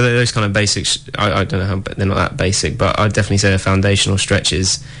 So those kind of basics, I don't know how, they're not that basic, but I'd definitely say the foundational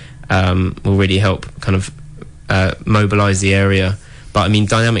stretches will really help kind of mobilise the area. But I mean,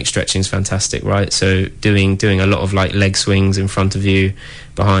 dynamic stretching is fantastic, right? So doing a lot of like leg swings in front of you,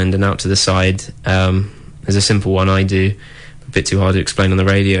 behind and out to the side. There's a simple one I do, a bit too hard to explain on the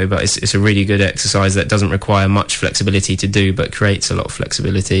radio, but it's a really good exercise that doesn't require much flexibility to do, but creates a lot of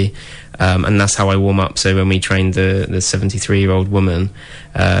flexibility. And that's how I warm up. So when we trained the 73-year-old woman,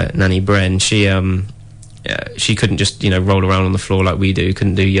 Nanny Bren, she couldn't just roll around on the floor like we do.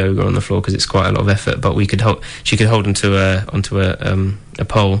 Couldn't do yoga on the floor because it's quite a lot of effort. But she could hold onto a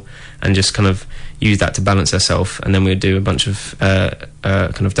pole and just kind of use that to balance herself. And then we'd do a bunch of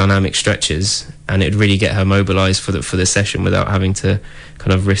kind of dynamic stretches, and it'd really get her mobilised for the session without having to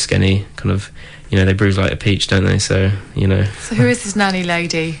kind of risk any kind of they bruise like a peach, don't they? So So who is this nanny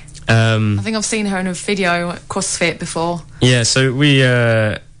lady? I think I've seen her in a video at CrossFit before. Yeah, so we.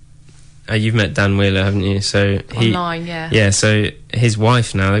 You've met Dan Wheeler, haven't you? So online, yeah. Yeah, so his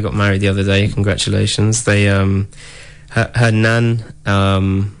wife now, they got married the other day. Congratulations. They her nan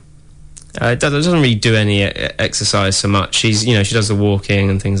doesn't really do any exercise so much. She's she does the walking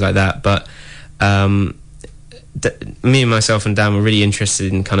and things like that. But me and myself and Dan were really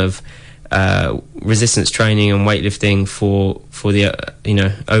interested in kind of resistance training and weightlifting for the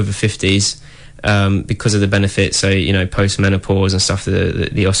over 50s. Because of the benefits, so post-menopause and stuff,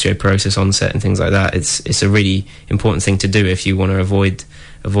 the osteoporosis onset and things like that. It's a really important thing to do if you want to avoid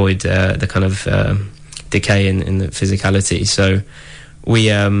the kind of decay in the physicality. So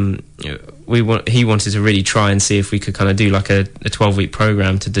he wanted to really try and see if we could kind of do like a 12-week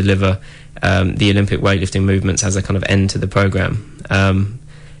program to deliver the Olympic weightlifting movements as a kind of end to the program.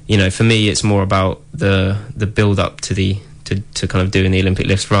 For me, it's more about the build up to kind of doing the Olympic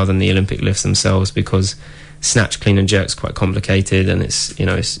lifts rather than the Olympic lifts themselves, because snatch, clean and jerk is quite complicated, and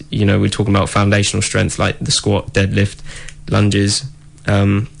we're talking about foundational strength like the squat, deadlift, lunges,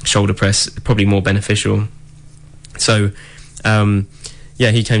 shoulder press, probably more beneficial. So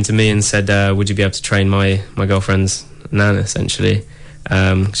he came to me and said, would you be able to train my girlfriend's nan, essentially,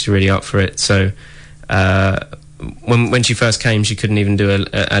 because she's really up for it. So when she first came, she couldn't even do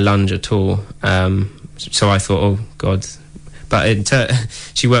a lunge at all. So I thought, oh God. But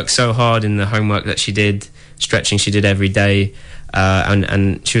she worked so hard in the homework that she did, stretching she did every day,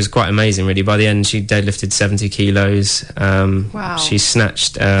 and she was quite amazing, really. By the end, she deadlifted 70 kilos. Wow. She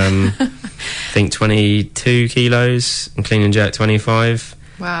snatched, I think, 22 kilos, and clean and jerk 25.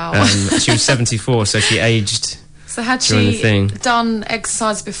 Wow. She was 74, so she aged. So had she done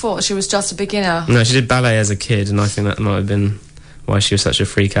exercise before? She was just a beginner? No, she did ballet as a kid, and I think that might have been why she was such a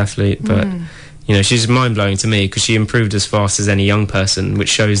freak athlete. But she's mind-blowing to me because she improved as fast as any young person, which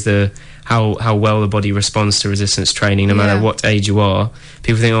shows how well the body responds to resistance training, no matter what age you are.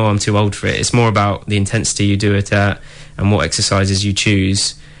 People think, oh, I'm too old for it. It's more about the intensity you do it at and what exercises you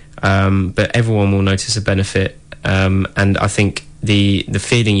choose. But everyone will notice a benefit. And I think the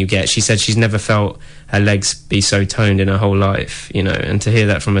feeling you get, she said she's never felt her legs be so toned in her whole life, and to hear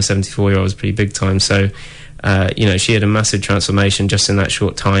that from a 74-year-old is pretty big time. So she had a massive transformation just in that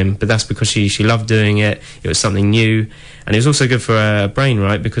short time, but that's because she loved doing it. It was something new, and it was also good for her brain,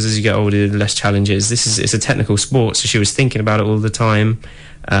 right? Because as you get older, less challenges. It's a technical sport, so she was thinking about it all the time,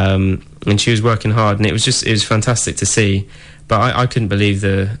 and she was working hard, and it was fantastic to see. But I couldn't believe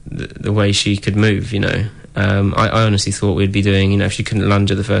the way she could move, you know. I honestly thought we'd be doing, you know, if she couldn't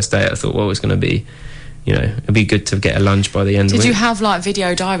lunge at the first day, I thought, well, it's going to be, you know, it'd be good to get a lunge by the end of it. Did you have, like,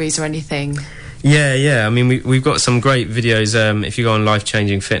 video diaries or anything? Yeah. I mean, we've got some great videos. If you go on Life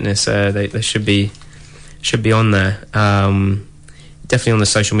Changing Fitness, they should be on there. Definitely on the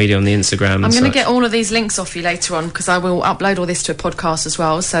social media, on the Instagram. I'm going to get all of these links off you later on, because I will upload all this to a podcast as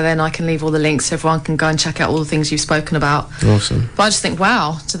well, so then I can leave all the links so everyone can go and check out all the things you've spoken about. Awesome. But I just think,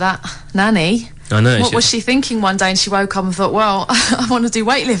 wow, to that nanny. I know. What was she thinking one day, and she woke up and thought, well, I want to do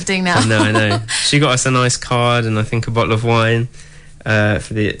weightlifting now. I know. She got us a nice card and I think a bottle of wine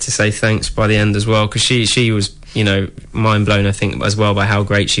to say thanks by the end as well, because she was, you know, mind blown, I think, as well, by how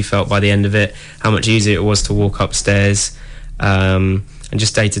great she felt by the end of it, how much easier it was to walk upstairs, and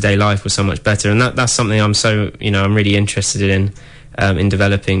just day-to-day life was so much better. And that's something I'm I'm really interested in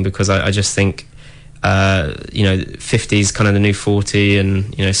developing, because I just think, you know, 50 is kind of the new 40,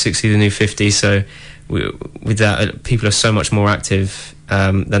 and, you know, 60 the new 50. So with that, people are so much more active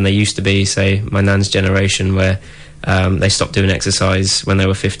than they used to be. Say my nan's generation, where they stopped doing exercise when they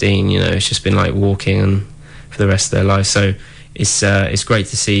were 15. You know, it's just been like walking and for the rest of their life. So it's great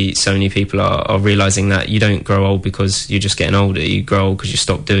to see so many people are realising that you don't grow old because you're just getting older. You grow old because you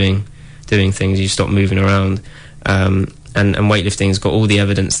stop doing things, you stop moving around. And weightlifting's got all the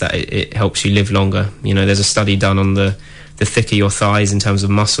evidence that it helps you live longer. You know, there's a study done on the thicker your thighs in terms of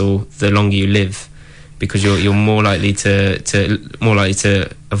muscle, the longer you live, because you're more likely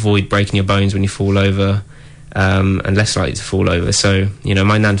to avoid breaking your bones when you fall over, and less likely to fall over. So, you know,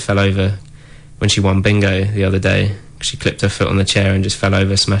 my nan fell over when she won bingo the other day. She clipped her foot on the chair and just fell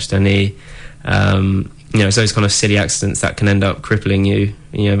over, smashed her knee. You know, it's those kind of silly accidents that can end up crippling you.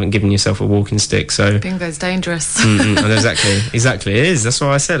 You haven't given yourself a walking stick, so bingo's dangerous. Exactly, it is. That's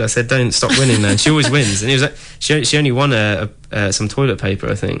what I said. I said, don't stop winning, man. She always wins, and it was like, she only won some toilet paper,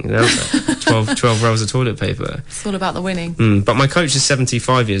 I think. 12 rolls of toilet paper. It's all about the winning. But my coach is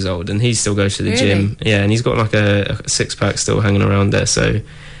 75 years old, and he still goes to the gym. Yeah, and he's got like a six-pack still hanging around there. So,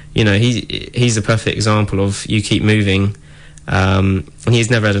 you know, he's a perfect example of you keep moving. And he's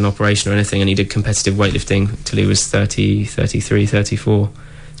never had an operation or anything, and he did competitive weightlifting till he was 30, 33, 34.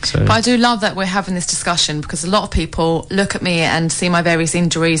 So. But I do love that we're having this discussion, because a lot of people look at me and see my various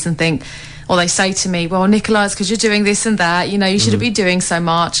injuries and think, or they say to me, well, Nicola, it's because you're doing this and that, you know, you shouldn't be doing so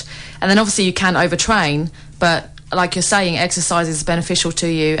much. And then obviously you can overtrain, but like you're saying, exercise is beneficial to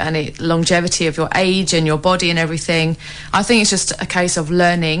you, and longevity of your age and your body and everything. I think it's just a case of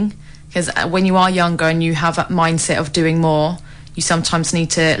learning, because when you are younger and you have that mindset of doing more, you sometimes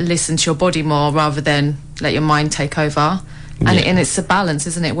need to listen to your body more rather than let your mind take over. And it's a balance,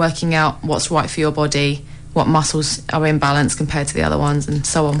 isn't it? Working out what's right for your body, what muscles are in balance compared to the other ones, and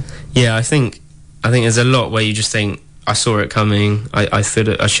so on. Yeah, I think there's a lot where you just think, I saw it coming. I should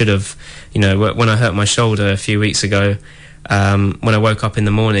have, you know, when I hurt my shoulder a few weeks ago, when I woke up in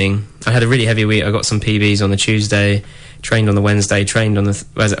the morning, I had a really heavy week. I got some PBs on the Tuesday, trained on the Wednesday, trained on I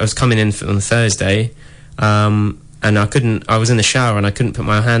was coming in on the Thursday, and I was in the shower and I couldn't put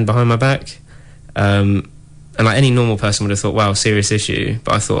my hand behind my back. And like any normal person would have thought, wow, serious issue.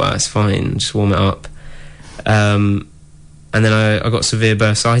 But I thought, it's fine, just warm it up. And then I got severe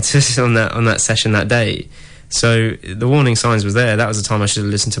bursitis on that session that day. So the warning signs was there. That was the time I should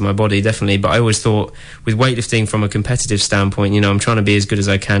have listened to my body, definitely. But I always thought, with weightlifting from a competitive standpoint, you know, I'm trying to be as good as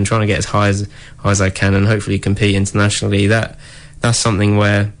I can, trying to get as high as I can, and hopefully compete internationally. That's something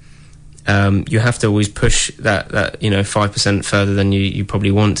where you have to always push that you know, 5% further than you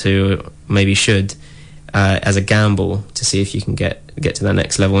probably want to, or maybe should, as a gamble to see if you can get to that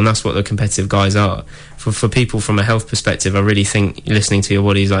next level. And that's what the competitive guys are. For people from a health perspective, I really think listening to your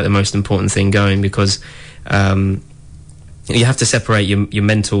body is like the most important thing going, because you have to separate your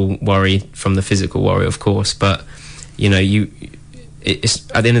mental worry from the physical worry, of course. But you know, it's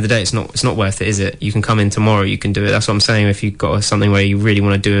at the end of the day, it's not worth it, is it? You can come in tomorrow, you can do it. That's what I'm saying. If you've got something where you really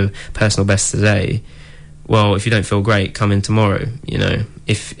want to do a personal best today, well, if you don't feel great, come in tomorrow. You know,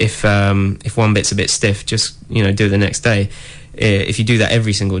 if one bit's a bit stiff, just, you know, do it the next day. If you do that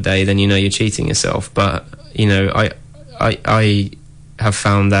every single day, then you know you're cheating yourself. But you know, I have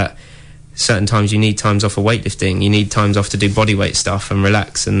found that certain times you need times off of weightlifting, you need times off to do bodyweight stuff and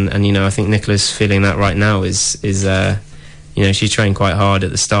relax. And you know, I think Nicola's feeling that right now. Is you know, she's trained quite hard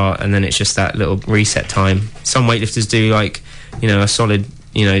at the start, and then it's just that little reset time. Some weightlifters do, like, you know, a solid,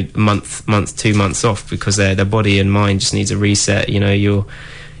 you know, month, 2 months off, because their body and mind just needs a reset. You know, your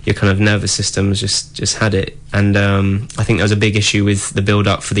kind of nervous system's just had it. And I think there was a big issue with the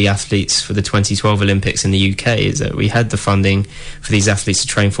build-up for the athletes for the 2012 Olympics in the UK, is that we had the funding for these athletes to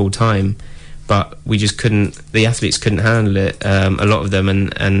train full-time, but we just couldn't. The athletes couldn't handle it. A lot of them,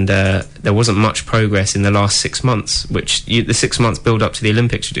 and there wasn't much progress in the last 6 months. Which the 6 months build up to the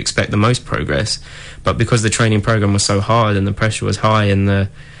Olympics, you'd expect the most progress, but because the training program was so hard and the pressure was high and the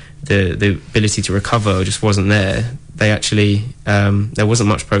ability to recover just wasn't there, they actually there wasn't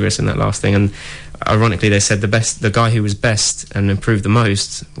much progress in that last thing. And ironically, they said the guy who was best and improved the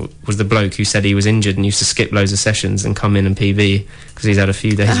most was the bloke who said he was injured and used to skip loads of sessions and come in and PB because he's had a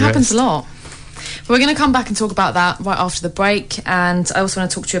few days That rest. happens a lot. We're going to come back and talk about that right after the break, and I also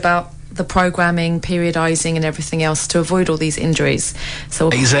want to talk to you about the programming, periodising and everything else to avoid all these injuries. So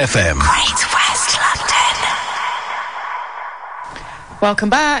Hayes FM. Great West London. welcome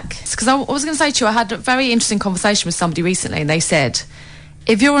back. Because I was going to say to you, I had a very interesting conversation with somebody recently, and they said,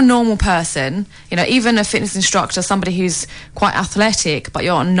 if you're a normal person, you know, even a fitness instructor, somebody who's quite athletic, but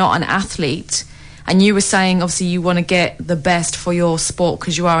you're not an athlete, and you were saying, obviously, you want to get the best for your sport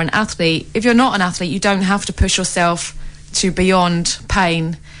because you are an athlete. If you're not an athlete, you don't have to push yourself to beyond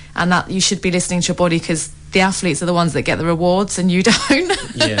pain, and that you should be listening to your body because the athletes are the ones that get the rewards and you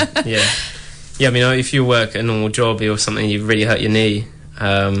don't. Yeah. I mean, if you work a normal job or something, you really hurt your knee,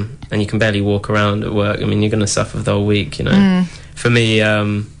 and you can barely walk around at work, I mean, you're going to suffer the whole week, you know. For me,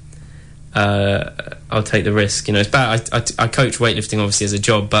 I'll take the risk. You know, it's bad. I coach weightlifting obviously as a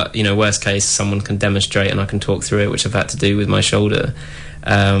job, but you know, worst case, someone can demonstrate and I can talk through it, which I've had to do with my shoulder.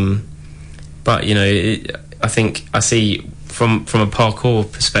 But you know, I think I see from a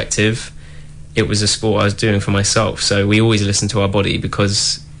parkour perspective, it was a sport I was doing for myself. So we always listen to our body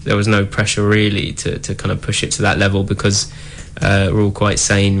because there was no pressure really to kind of push it to that level because we're all quite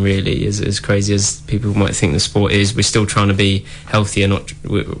sane, really. As crazy as people might think the sport is, we're still trying to be healthy and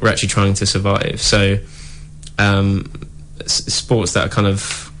we're actually trying to survive. So sports that are kind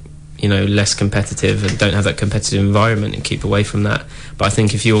of, you know, less competitive and don't have that competitive environment and keep away from that. But I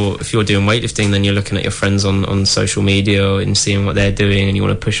think if you're doing weightlifting, then you're looking at your friends on social media and seeing what they're doing, and you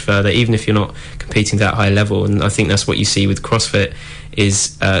want to push further, even if you're not competing to that high level. And I think that's what you see with CrossFit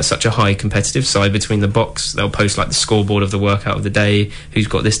is such a high competitive side between the box. They'll post like the scoreboard of the workout of the day, who's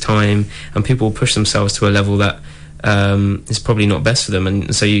got this time, and people will push themselves to a level that is probably not best for them.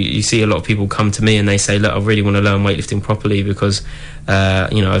 And so you see a lot of people come to me and they say, look, I really want to learn weightlifting properly because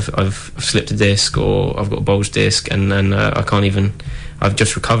you know, I've slipped a disc or I've got a bulged disc and I can't even, I'm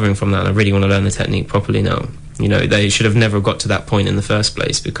just recovering from that and I really want to learn the technique properly now. You know, they should have never got to that point in the first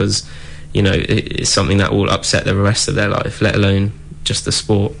place because, you know, it's something that will upset the rest of their life, let alone just the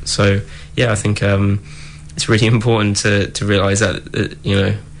sport. So yeah, I think it's really important to realise that you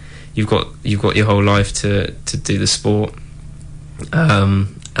know, you've got your whole life to do the sport,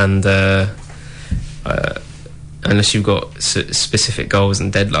 and unless you've got specific goals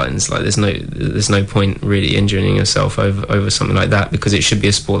and deadlines, like there's no point really injuring yourself over something like that, because it should be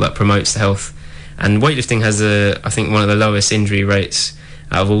a sport that promotes the health. And weightlifting has I think one of the lowest injury rates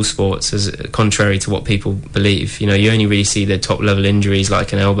out of all sports, as contrary to what people believe. You know, you only really see the top level injuries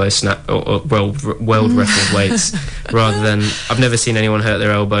like an elbow snap or world record weights, rather than, I've never seen anyone hurt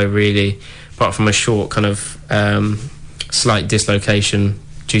their elbow really, apart from a short kind of slight dislocation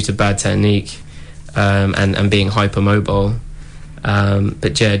due to bad technique and being hypermobile.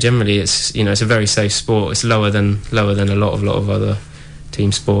 But yeah, generally it's, you know, it's a very safe sport. It's lower than a lot of other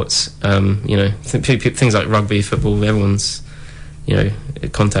team sports. You know, things like rugby, football, everyone's, you know,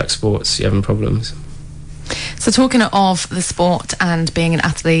 contact sports, you're having problems. So talking of the sport and being an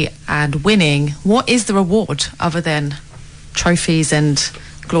athlete and winning, what is the reward other than trophies and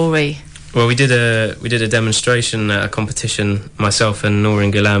glory? Well, we did a demonstration at a competition, myself and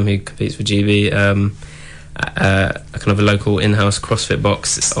Noreen Ghulam, who competes for GB, a kind of a local in-house CrossFit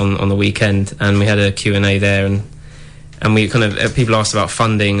box on the weekend, and we had a Q&A there, and we kind of, people asked about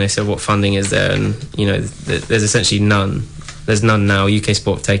funding. They said, what funding is there? And you know, there's essentially none. There's none now. UK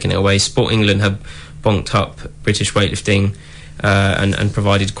Sport have taken it away. Sport England have bonked up British weightlifting and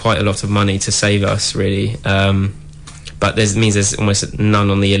provided quite a lot of money to save us, really. But it means there's almost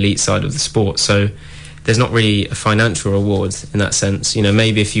none on the elite side of the sport. So there's not really a financial reward in that sense. You know,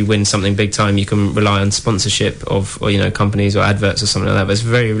 maybe if you win something big time, you can rely on sponsorship or you know, companies or adverts or something like that. But it's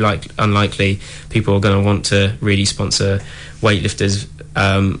very unlikely people are going to want to really sponsor weightlifters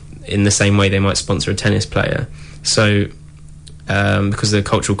in the same way they might sponsor a tennis player. So because the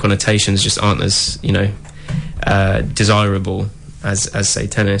cultural connotations just aren't as, you know, desirable as say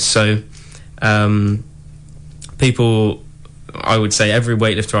tennis. So people, I would say every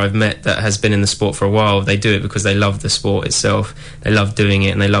weightlifter I've met that has been in the sport for a while, they do it because they love the sport itself. They love doing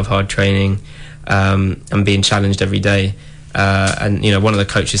it and they love hard training and being challenged every day. And you know, one of the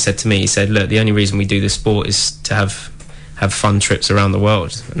coaches said to me, he said, look, the only reason we do this sport is to have have fun trips around the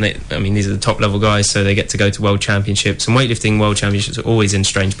world. And these are the top level guys, so they get to go to world championships, and weightlifting world championships are always in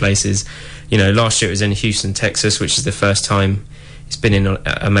strange places. Last year it was in Houston, Texas, which is the first time it's been in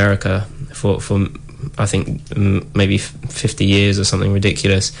America for I think maybe 50 years or something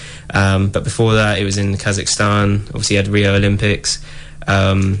ridiculous. But before that it was in Kazakhstan. Obviously you had Rio Olympics.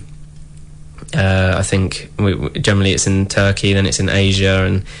 I think generally it's in Turkey, then it's in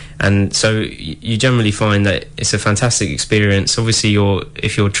Asia, and so you generally find that it's a fantastic experience. Obviously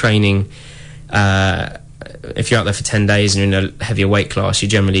if you're training, if you're out there for 10 days and you're in a heavier weight class, you're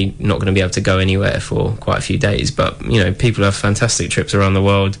generally not going to be able to go anywhere for quite a few days. But people have fantastic trips around the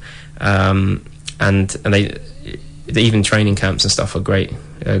world, and even training camps and stuff are great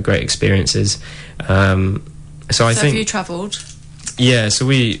experiences. So I think. Have you travelled? Yeah, so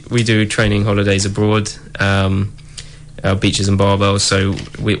we do training holidays abroad, beaches and barbells. So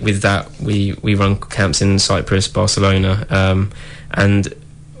with that, we run camps in Cyprus, Barcelona, and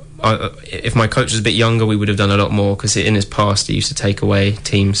if my coach was a bit younger, we would have done a lot more, because in his past he used to take away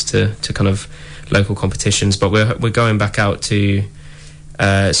teams to kind of local competitions. But we're going back out to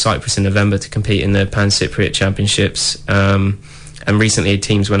Cyprus in November to compete in the Pan Cypriot Championships. And recently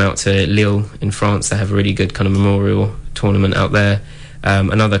teams went out to Lille in France. They have a really good kind of memorial tournament out there.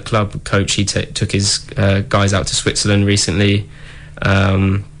 Another club coach, he took his guys out to Switzerland recently.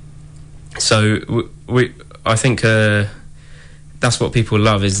 So I think that's what people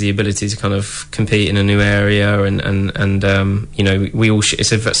love, is the ability to kind of compete in a new area, and we all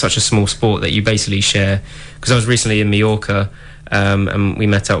it's such a small sport that you basically share. Because I was recently in Mallorca, and we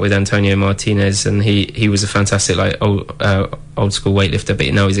met up with Antonio Martinez, and he was a fantastic old school weightlifter, but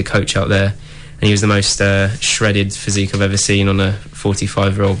now he's a coach out there, and he was the most shredded physique I've ever seen on a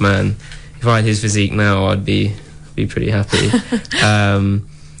 45-year-old man. If I had his physique now, I'd be pretty happy.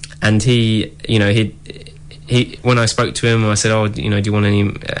 And he when I spoke to him, I said, do you want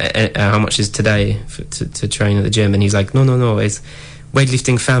any how much is today to train at the gym? And he's like, no, it's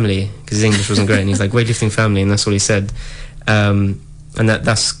weightlifting family, because his English wasn't great, and he's like, weightlifting family, and that's all he said. And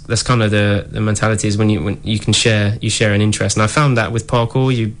that's kind of the mentality, is when you can share an interest. And I found that with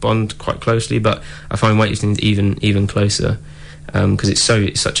parkour you bond quite closely, but I find weightlifting even closer, because it's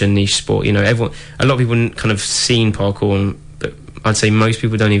such a niche sport. A lot of people kind of seen parkour, but I'd say most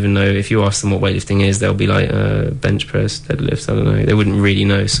people don't even know. If you ask them what weightlifting is, they'll be like bench press, deadlift, I don't know, they wouldn't really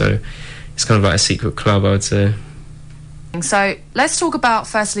know. So it's kind of like a secret club, I would say. So let's talk about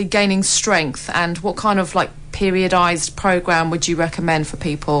firstly gaining strength, and what kind of periodized program would you recommend for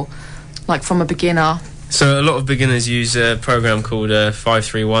people, from a beginner? So a lot of beginners use a program called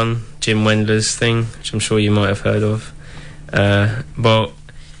 531, Jim Wendler's thing, which I'm sure you might have heard of. But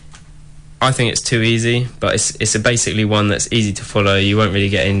I think it's too easy, but it's basically one that's easy to follow. You won't really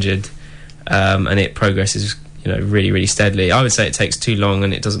get injured, and it progresses really, really steadily. I would say it takes too long,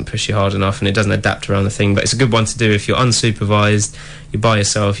 and it doesn't push you hard enough, and it doesn't adapt around the thing. But it's a good one to do if you're unsupervised, you're by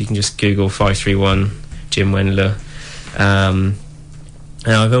yourself. You can just Google 531 Jim Wendler. And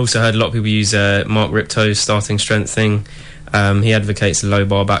I've also heard a lot of people use Mark Ripto's starting strength thing. He advocates a low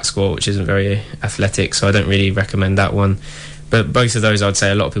bar back squat, which isn't very athletic, so I don't really recommend that one. But both of those, I'd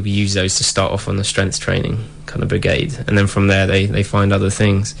say a lot of people use those to start off on the strength training kind of brigade, and then from there they find other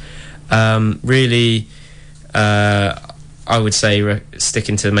things. Really, I would say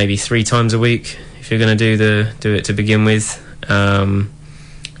sticking to maybe 3 times a week if you're going to do it to begin with.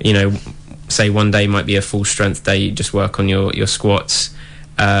 Say one day might be a full strength day, you just work on your squats,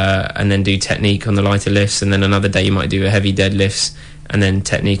 and then do technique on the lighter lifts, and then another day you might do a heavy deadlifts, and then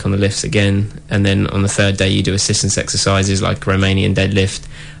technique on the lifts again, and then on the third day you do assistance exercises like Romanian deadlift,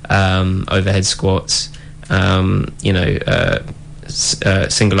 overhead squats,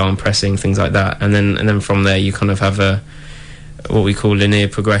 single arm pressing, things like that, and then from there you kind of have what we call linear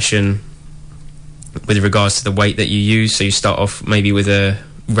progression with regards to the weight that you use. So you start off maybe with a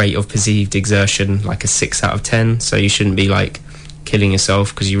rate of perceived exertion like a 6 out of 10, so you shouldn't be killing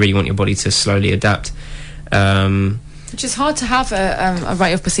yourself, because you really want your body to slowly adapt. Which is hard to have a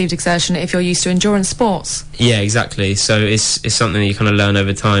rate of perceived exertion if you're used to endurance sports. Yeah, exactly. So it's something that you kind of learn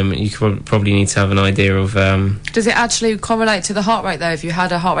over time. You probably need to have an idea of... Does it actually correlate to the heart rate, though, if you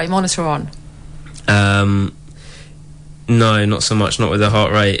had a heart rate monitor on? No, not so much. Not with the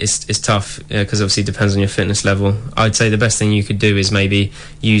heart rate. It's tough, because obviously it depends on your fitness level. I'd say the best thing you could do is maybe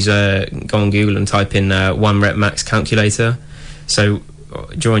go on Google and type in 1 rep max calculator. So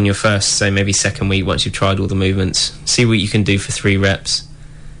during your first, say maybe second week, once you've tried all the movements, see what you can do for 3 reps.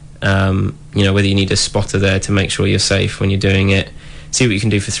 Whether you need a spotter there to make sure you're safe when you're doing it. see what you can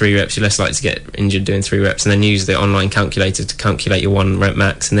do for 3 reps. You're less likely to get injured doing 3 reps, and then use the online calculator to calculate your 1 rep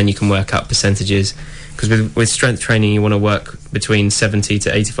max, and then you can work out percentages. Because with strength training, you want to work between 70 to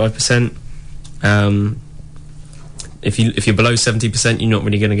 85%. If you're below 70%, you're not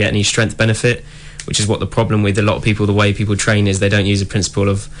really going to get any strength benefit, which is what the problem with a lot of people, the way people train, is they don't use the principle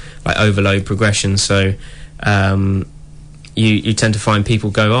of like overload progression. So you tend to find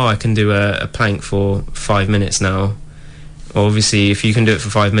people go, I can do a plank for 5 minutes now. Well, obviously, if you can do it for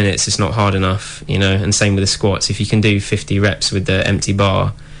 5 minutes, it's not hard enough, and same with the squats. If you can do 50 reps with the empty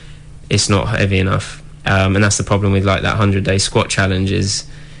bar, it's not heavy enough. And that's the problem with like that 100-day squat challenge is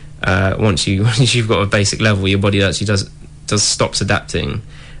once you've got a basic level, your body actually does stops adapting.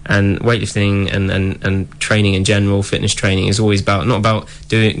 And weightlifting and training in general, fitness training, is always not about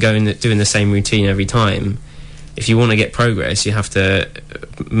doing the same routine every time. If you want to get progress, you have to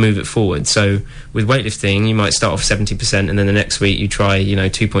move it forward. So with weightlifting, you might start off 70%, and then the next week you try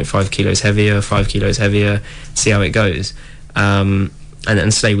 2.5 kilos heavier, 5 kilos heavier, see how it goes, and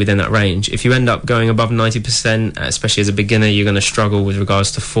stay within that range. If you end up going above 90%, especially as a beginner, you're going to struggle with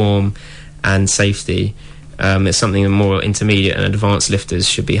regards to form and safety. It's something that more intermediate and advanced lifters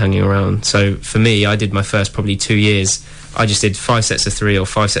should be hanging around. So for me, I did my first probably 2 years, I just did 5 sets of 3 or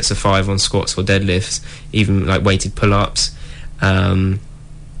 5 sets of 5 on squats or deadlifts, even like weighted pull-ups, and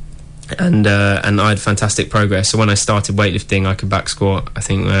I had fantastic progress. So when I started weightlifting, I could back squat, I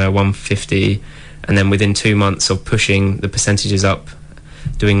think 150, and then within 2 months of pushing the percentages up,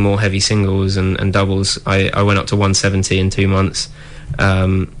 doing more heavy singles and doubles, I went up to 170 in 2 months.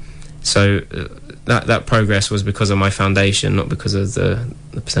 So that progress was because of my foundation, not because of the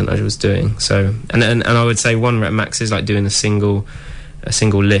percentage I was doing. So and I would say 1 rep max is like doing a single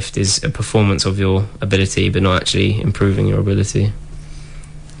lift is a performance of your ability, but not actually improving your ability.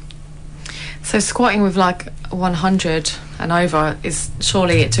 So squatting with like 100 and over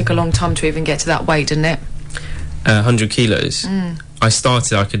surely it took a long time to even get to that weight, didn't it? 100 kilos. I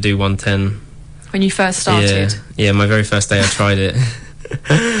could do 110 when you first started. Yeah, my very first day I tried it.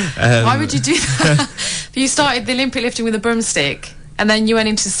 Why would you do that? You started the Olympic lifting with a broomstick, and then you went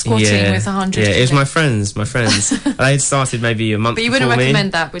into squatting with 100. Yeah, it was my friends. They had started maybe a month before me. But you wouldn't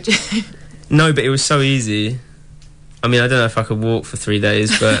recommend that, would you? No, but it was so easy. I mean, I don't know if I could walk for 3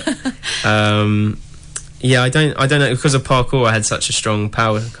 days, but I don't know, because of parkour I had such a strong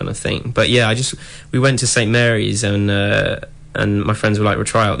power kind of thing. But yeah, we went to St Mary's, and my friends were like, we'll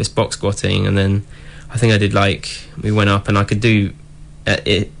try out this box squatting, and then I think I did we went up and I could do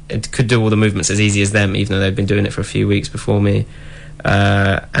it could do all the movements as easy as them, even though they'd been doing it for a few weeks before me,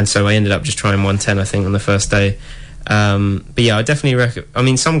 and so I ended up just trying 110 I think on the first day. But yeah, I definitely I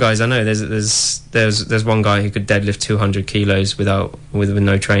mean, some guys I know, there's one guy who could deadlift 200 kilos with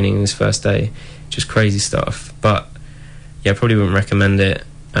no training in his first day, just crazy stuff. But yeah, I probably wouldn't recommend it.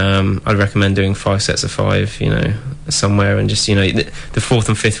 I'd recommend doing 5 sets of 5, somewhere, and just the 4th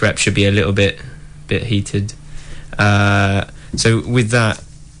and 5th rep should be a little bit heated. So with that,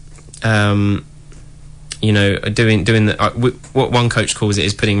 doing what one coach calls it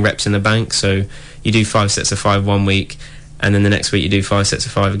is putting reps in the bank. So you do 5 sets of 5 1 week, and then the next week you do 5 sets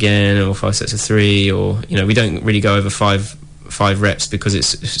of 5 again, or 5 sets of 3, or we don't really go over five reps because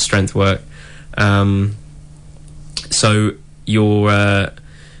it's strength work. So you're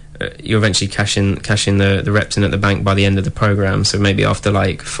eventually cashing the reps in at the bank by the end of the program. So maybe after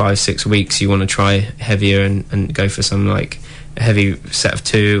 5-6 weeks you want to try heavier and go for some a heavy set of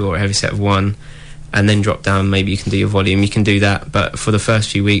 2 or a heavy set of 1, and then drop down. Maybe you can do your volume. You can do that, but for the first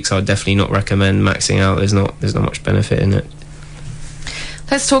few weeks I would definitely not recommend maxing out. There's not much benefit in it.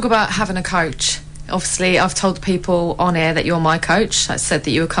 Let's talk about having a coach. Obviously I've told people on air that you're my coach. I said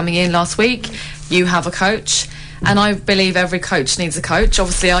that you were coming in last week. You have a coach, and I believe every coach needs a coach.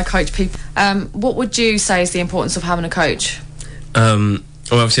 Obviously I coach people. What would you say is the importance of having a coach?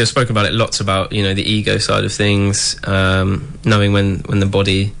 Well, obviously I've spoken about it lots, about the ego side of things, knowing when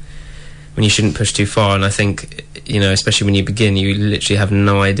you shouldn't push too far. And I think especially when you begin, you literally have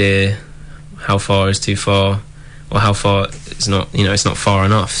no idea how far is too far, or how far is not it's not far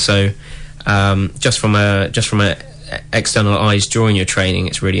enough. So just from a external eyes during your training,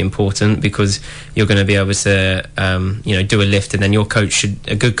 it's really important, because you're going to be able to do a lift, and then a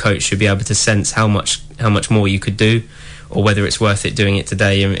good coach should be able to sense how much more you could do, or whether it's worth it doing it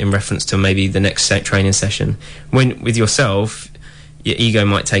today in reference to maybe the next training session. When with yourself, your ego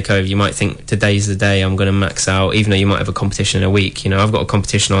might take over. You might think, today's the day I'm going to max out, even though you might have a competition in a week. I've got a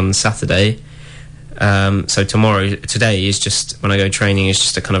competition on Saturday, so today is just, when I go training, is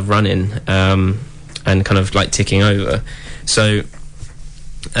just a kind of run-in, and kind of ticking over. So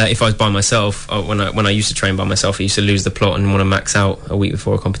if I was by myself, when I used to train by myself, I used to lose the plot and want to max out a week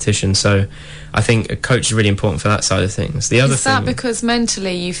before a competition. So I think a coach is really important for that side of things. The other thing, because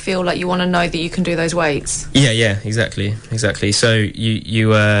mentally you feel like you want to know that you can do those weights? Yeah, exactly. So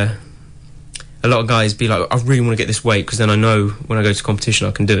you a lot of guys be like, I really want to get this weight because then I know when I go to competition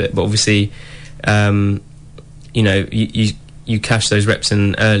I can do it. But obviously, you know, you cash those reps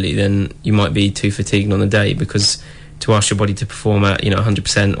in early, then you might be too fatigued on the day, because to ask your body to perform at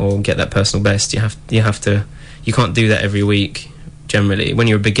 100% or get that personal best, you can't do that every week. Generally, when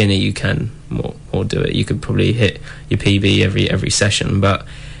you're a beginner, you can more do it. You could probably hit your PB every session, but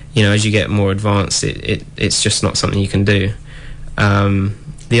as you get more advanced, it's just not something you can do.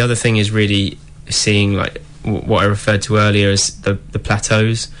 The other thing is really seeing, like what I referred to earlier as the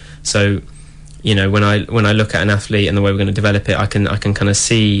plateaus. So when I look at an athlete and the way we're going to develop it, I can kind of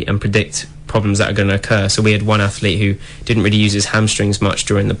see and predict problems that are going to occur. So we had one athlete who didn't really use his hamstrings much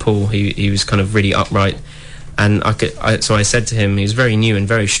during the pull. He was kind of really upright, and so I said to him, he was very new and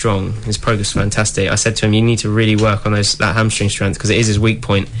very strong, his progress was fantastic. I said to him, you need to really work on that hamstring strength, because it is his weak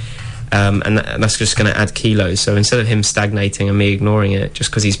point, and that's just going to add kilos. So instead of him stagnating and me ignoring it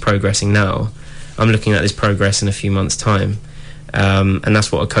just because he's progressing now, I'm looking at this progress in a few months' time. And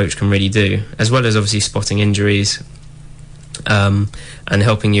that's what a coach can really do, as well as obviously spotting injuries, and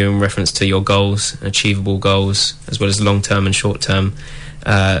helping you in reference to your goals, achievable goals, as well as long-term and short-term.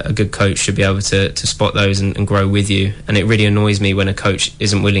 A good coach should be able to spot those and grow with you. And it really annoys me when a coach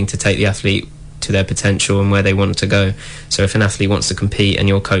isn't willing to take the athlete to their potential and where they want to go. So if an athlete wants to compete and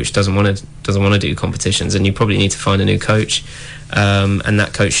your coach doesn't want to do competitions, then you probably need to find a new coach, and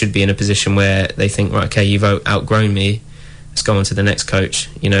that coach should be in a position where they think, right, okay, you've outgrown me, let's go on to the next coach.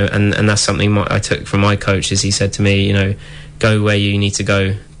 And that's something I took from my coach, is he said to me, go where you need to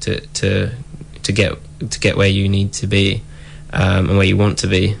go to get where you need to be, and where you want to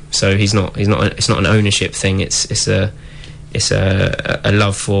be. So it's not an ownership thing. It's a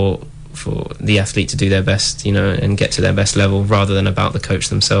love for the athlete to do their best, and get to their best level, rather than about the coach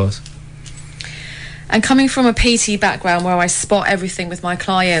themselves. And coming from a PT background where I spot everything with my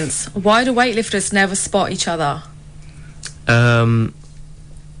clients, why do weightlifters never spot each other?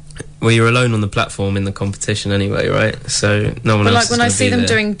 Well, you're alone on the platform in the competition anyway, right? So no one else. But like when I see them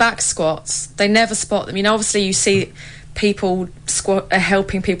doing back squats, they never spot them. Obviously you see people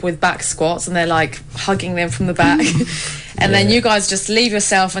helping people with back squats, and they're like hugging them from the back, and then you guys just leave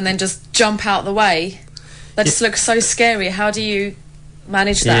yourself and then just jump out the way. That just looks so scary. How do you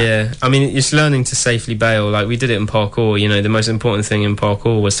manage that? Yeah, I mean, it's learning to safely bail. Like we did it in parkour. The most important thing in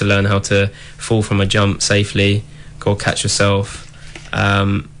parkour was to learn how to fall from a jump safely, or catch yourself.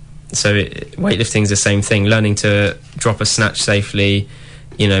 So weightlifting is the same thing, learning to drop a snatch safely,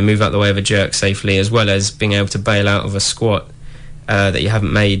 move out the way of a jerk safely, as well as being able to bail out of a squat that you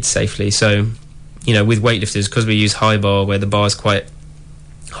haven't made safely. So with weightlifters, because we use high bar, where the bar is quite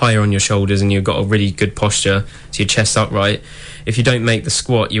higher on your shoulders and you've got a really good posture, so your chest's upright, if you don't make the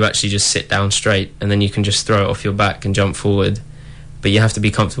squat, you actually just sit down straight, and then you can just throw it off your back and jump forward. But you have to be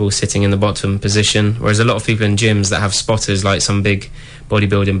comfortable sitting in the bottom position, whereas a lot of people in gyms that have spotters, like some big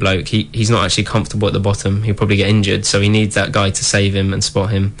bodybuilding bloke, he's not actually comfortable at the bottom. He'll probably get injured, so he needs that guy to save him and spot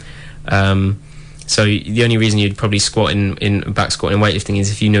him. So the only reason you'd probably squat in back squat in weightlifting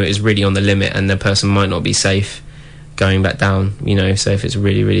is if you knew it is really on the limit and the person might not be safe going back down, so if it's a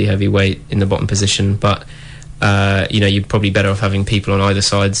really, really heavy weight in the bottom position. But you're probably better off having people on either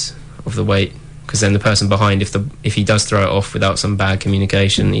sides of the weight, because then the person behind, if he does throw it off without some bad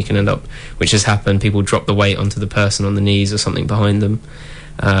communication, you can end up, which has happened, people drop the weight onto the person on the knees or something behind them,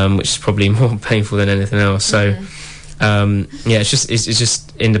 which is probably more painful than anything else. So it's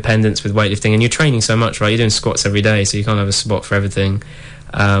just independence with weightlifting, and you're training so much, right? You're doing squats every day, so you can't have a spot for everything.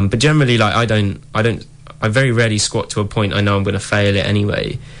 But generally, like I very rarely squat to a point I know I'm going to fail it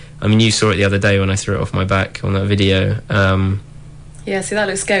anyway. I mean, you saw it the other day when I threw it off my back on that video. Yeah, see, that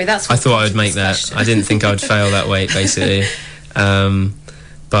looks scary. I thought I would make that. I didn't think I would fail that weight, basically.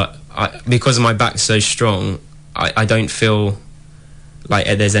 But because my back's so strong, I don't feel like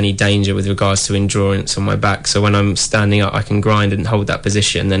there's any danger with regards to endurance on my back. So when I'm standing up, I can grind and hold that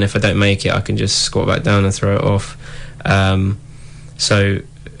position. Then if I don't make it, I can just squat back down and throw it off. So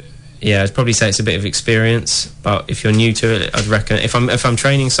yeah, I'd probably say it's a bit of experience. But if you're new to it, I'd reckon if I'm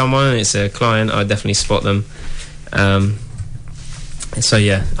training someone and it's a client, I'd definitely spot them. So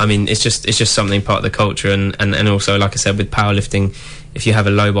yeah, I mean, it's just something part of the culture, and also, like I said, with powerlifting, if you have a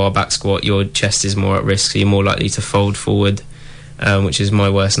low bar back squat, your chest is more at risk, so you're more likely to fold forward, which is my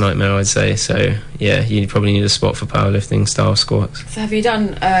worst nightmare, I'd say. So yeah, you probably need a spot for powerlifting style squats. So have you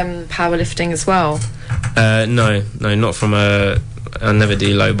done powerlifting as well? No, not from a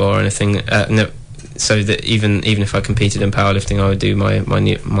do low bar or anything. No, so that even if I competed in powerlifting, I would do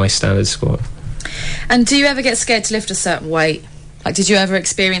my standard squat. And do you ever get scared to lift a certain weight? Like, did you ever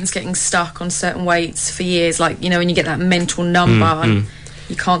experience getting stuck on certain weights for years? Like, you know, when you get that mental number and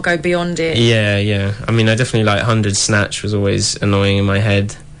you can't go beyond it. Yeah. I mean, I definitely, like, 100 snatch was always annoying in my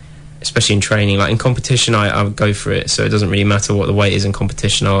head, especially in training. Like, in competition, I would go for it, so it doesn't really matter what the weight is in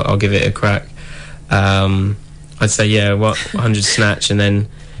competition. I'll give it a crack. I'd say 100 snatch, and then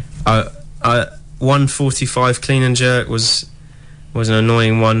 145 clean and jerk was an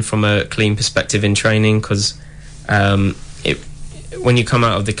annoying one from a clean perspective in training, because when you come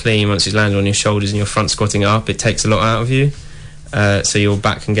out of the clean, once it's landed on your shoulders and you're front squatting up, it takes a lot out of you, so your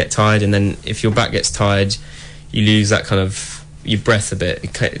back can get tired, and then if your back gets tired, you lose that kind of your breath a bit.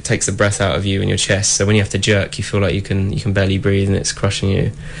 It takes the breath out of you and your chest, so when you have to jerk, you feel like you can barely breathe and it's crushing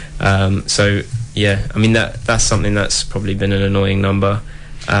you. So yeah, I mean, that's something that's probably been an annoying number.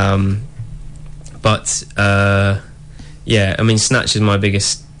 But yeah, I mean, snatch is my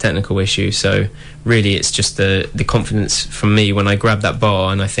biggest technical issue, so really it's just the confidence from me when I grab that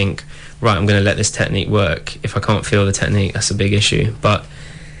bar and I think, right, I'm going to let this technique work. If I can't feel the technique, that's a big issue. But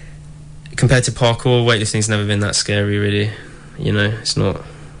compared to parkour, weightlifting's never been that scary, really. You know, it's not,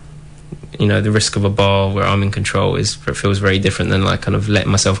 you know, the risk of a bar where I'm in control feels very different than, like, kind of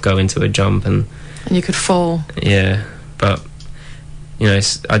letting myself go into a jump and you could fall. Yeah, but you know,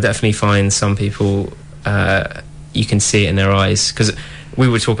 I definitely find some people, you can see it in their eyes, because we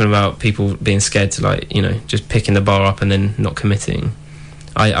were talking about people being scared to, like, you know, just picking the bar up and then not committing.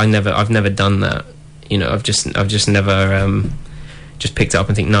 I've never done that. You know, I've just never just picked it up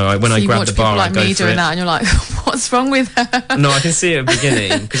and think, no, when I grab the bar, I go for it. So you watch people like me doing that and you're like, what's wrong with her? No, I can see it at the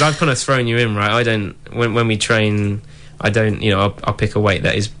beginning, because I've kind of thrown you in, right? I don't, when we train, I don't, you know, I'll pick a weight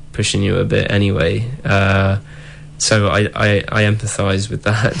that is pushing you a bit anyway. So I empathise with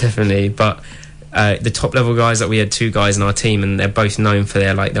that, definitely. But the top level guys, like, we had 2 guys in our team, and they're both known for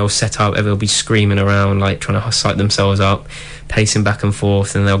their, like, they'll set up, they'll be screaming around, like, trying to psych themselves up, pacing back and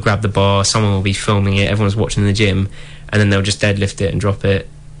forth, and they'll grab the bar, someone will be filming it, everyone's watching the gym, and then they'll just deadlift it and drop it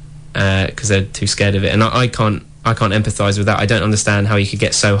because they're too scared of it. And I can't empathise with that. I don't understand how you could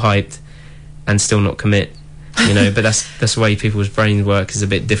get so hyped and still not commit, you know. But that's the way people's brains work, is a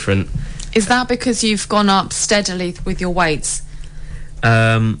bit different. Is that because you've gone up steadily with your weights?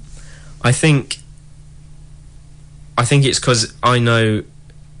 I think it's because I know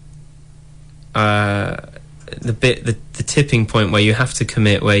the tipping point where you have to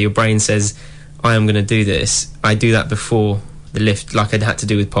commit, where your brain says, I am going to do this. I do that before the lift, like I'd had to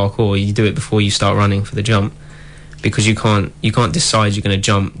do with parkour. You do it before you start running for the jump, because you can't decide you're going to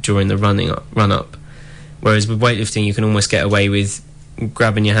jump during the run up. Whereas with weightlifting, you can almost get away with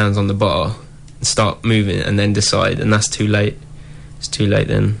grabbing your hands on the bar and start moving and then decide, and that's too late. It's too late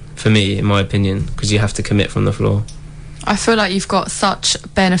then, for me, in my opinion, because you have to commit from the floor. I feel like you've got such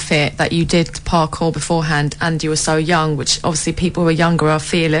benefit that you did parkour beforehand and you were so young, which obviously people who are younger are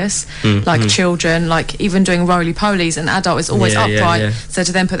fearless, like children, like even doing roly-polies, an adult is always upright, so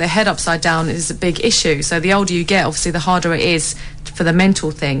to then put their head upside down is a big issue. So the older you get, obviously the harder it is for the mental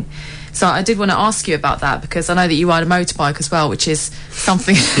thing. So I did want to ask you about that, because I know that you ride a motorbike as well, which is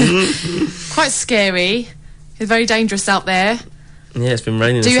something quite scary. It's very dangerous out there. Yeah, it's been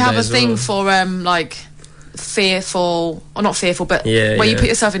raining. Do you have a thing for like fearful, or not fearful, but where you put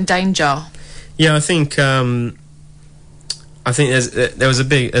yourself in danger? Yeah, I think there's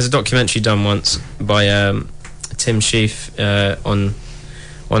a documentary done once by Tim Sheaf on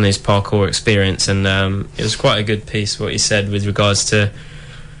his parkour experience, and it was quite a good piece what he said with regards to,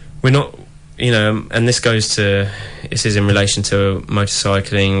 we're not, you know, and this is in relation to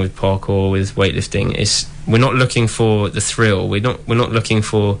motorcycling, with parkour, with weightlifting. We're not looking for the thrill. We're not looking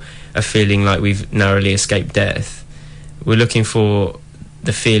for a feeling like we've narrowly escaped death. We're looking for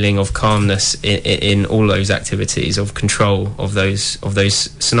the feeling of calmness in all those activities, of control of those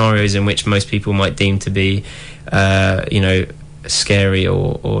scenarios in which most people might deem to be, you know, scary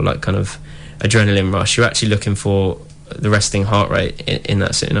or like kind of adrenaline rush. You're actually looking for the resting heart rate in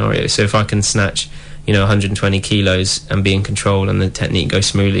that scenario. So if I can snatch, you know, 120 kilos and be in control, and the technique goes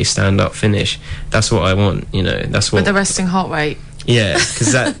smoothly, stand up, finish, that's what I want, you know. That's what, with the resting heart rate. Yeah,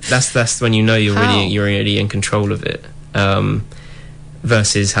 because that's when you know you're really in control of it,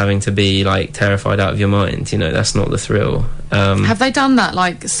 versus having to be like terrified out of your mind. You know, that's not the thrill. Have they done that,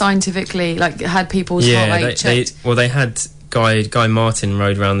 like, scientifically, like had people's heart rate checked? They had Guy Martin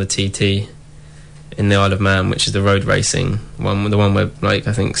rode around the TT in the Isle of Man, which is the road racing one, the one where, like,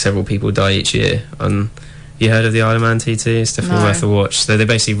 I think several people die each year. You heard of the Isle of Man TT? It's definitely worth a watch. So they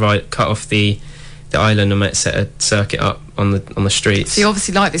basically cut off the the island and set a circuit up on the streets. So you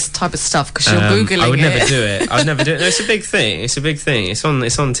obviously like this type of stuff because you're googling it. I would never do it. I'd never do it. No, it's a big thing. It's a big thing. It's on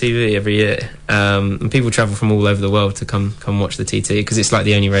TV every year, and people travel from all over the world to come watch the TT because it's like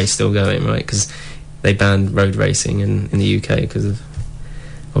the only race still going, right? Because they banned road racing in the UK because of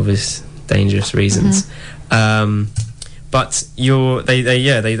obvious dangerous reasons. But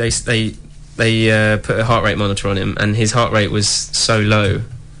they put a heart rate monitor on him, and his heart rate was so low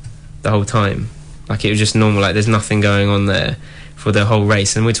the whole time. Like, it was just normal, like there's nothing going on there for the whole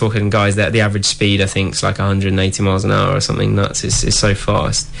race. And we're talking guys that the average speed, I think, is like 180 miles an hour or something nuts. It's so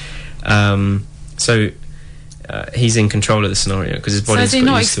fast. He's in control of the scenario because his body's got used to it. So is he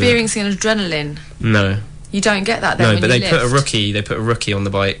not experiencing adrenaline? No. You don't get that then? No, when but you they put a rookie on the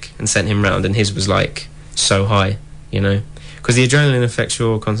bike and sent him round, and his was like so high, you know, because the adrenaline affects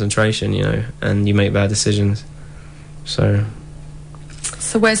your concentration, you know, and you make bad decisions. So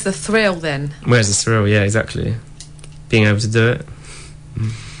where's the thrill then? Where's the thrill? Yeah, exactly. Being able to do it.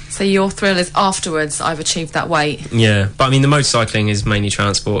 So your thrill is afterwards, I've achieved that weight. Yeah, but I mean the motorcycling is mainly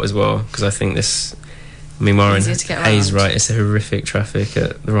transport as well, because I think Warren Hayes, right, it's a horrific traffic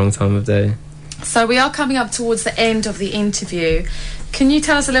at the wrong time of day. So we are coming up towards the end of the interview. Can you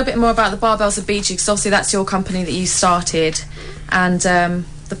tell us a little bit more about the Barbells of Beachy? Because obviously that's your company that you started, and the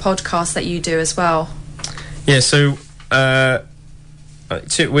podcast that you do as well. Yeah, so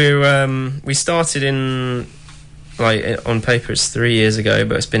we started in, like, on paper it's 3 years ago,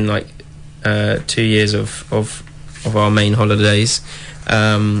 but it's been like 2 years of our main holidays.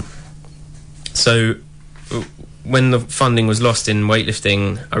 So when the funding was lost in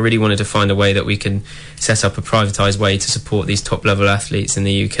weightlifting, I really wanted to find a way that we can set up a privatised way to support these top level athletes in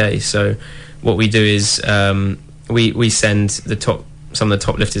the UK. So what we do is we send some of the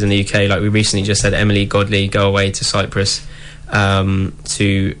top lifters in the UK. Like, we recently just had Emily Godley go away to Cyprus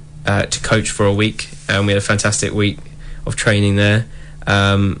to coach for a week, and we had a fantastic week of training there.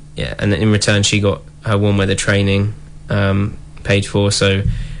 And in return she got her warm weather training paid for. So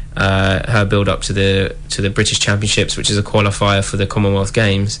her build up to the British Championships, which is a qualifier for the Commonwealth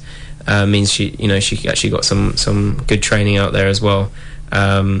Games, means she actually got some good training out there as well.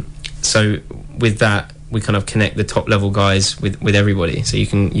 So with that, we kind of connect the top level guys with everybody, so you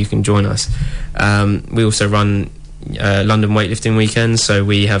can join us. We also run London weightlifting weekends, so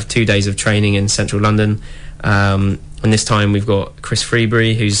we have 2 days of training in central London, and this time we've got Chris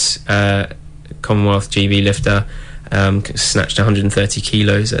Freebury, who's a Commonwealth GB lifter. Snatched 130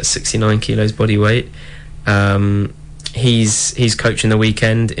 kilos at 69 kilos body weight. He's coaching the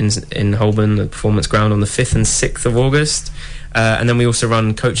weekend in Holborn, the Performance Ground, on the 5th and 6th of August. And then we also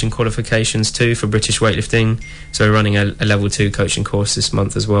run coaching qualifications too for British weightlifting. So we're running a level 2 coaching course this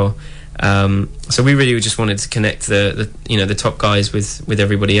month as well. So we really just wanted to connect the top guys with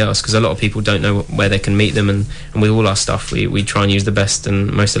everybody else, because a lot of people don't know where they can meet them. And with all our stuff, we try and use the best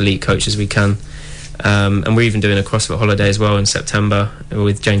and most elite coaches we can. And we're even doing a CrossFit holiday as well in September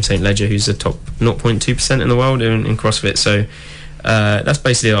with James St. Ledger, who's the top 0.2% in the world in CrossFit. So that's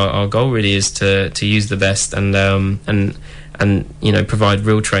basically our goal, really, is to use the best and provide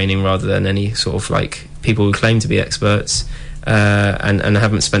real training rather than any sort of like people who claim to be experts and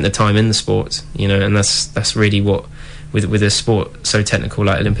haven't spent the time in the sport, and that's really what with a sport so technical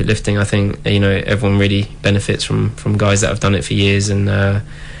like Olympic lifting, I think everyone really benefits from guys that have done it for years. And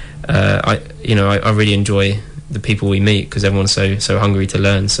I really enjoy the people we meet because everyone's so hungry to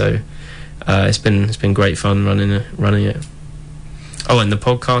learn. So it's been great fun running it. Oh, and the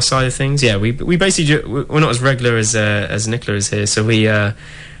podcast side of things, yeah, we basically we're not as regular as Nicola is here. So we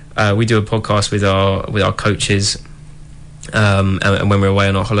do a podcast with our coaches, and when we're away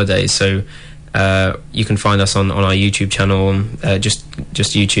on our holidays. So you can find us on our YouTube channel, just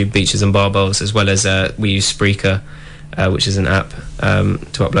YouTube Beaches and Barbells, as well as we use Spreaker, which is an app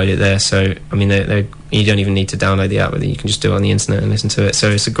to upload it there. So I mean, you don't even need to download the app; you can just do it on the internet and listen to it.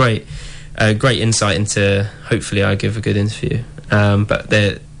 So it's a great insight into. Hopefully, I give a good interview. But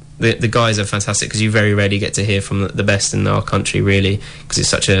the guys are fantastic because you very rarely get to hear from the best in our country, really, because it's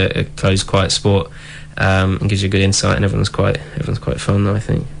such a closed, quiet sport, and gives you a good insight. And everyone's quite fun, I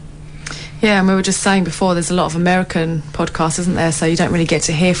think. Yeah, and we were just saying before, there's a lot of American podcasts, isn't there? So you don't really get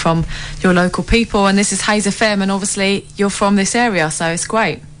to hear from your local people. And this is Hayes FM, and obviously you're from this area, so it's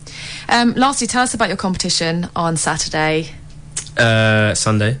great. Lastly, tell us about your competition on Saturday.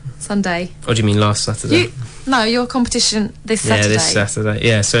 Sunday. Or do you mean last Saturday? No, your competition this Saturday. Yeah, this Saturday.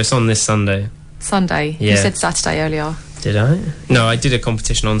 Yeah, so it's on this Sunday. Sunday? Yeah. You said Saturday earlier. Did I? No, I did a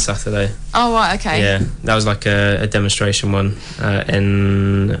competition on Saturday. Oh, right, okay. Yeah, that was like a demonstration one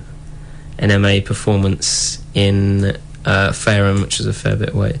in NMA performance in Fareham, which is a fair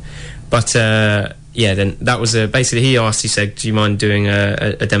bit away. But yeah, then that was basically he asked. He said, "Do you mind doing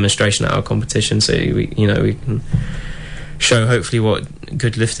a demonstration at our competition so we can show hopefully what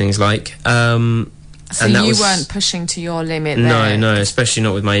good lifting is like." So and you weren't pushing to your limit no, there? No, especially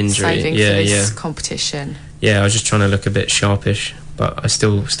not with my injury. Saving yeah, for this yeah. competition. Yeah, I was just trying to look a bit sharpish, but I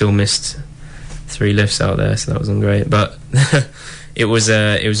still missed 3 lifts out there, so that wasn't great. But it was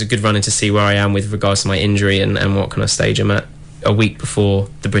a good running to see where I am with regards to my injury and what kind of stage I'm at a week before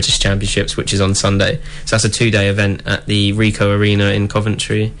the British Championships, which is on Sunday. So that's a 2-day event at the Ricoh Arena in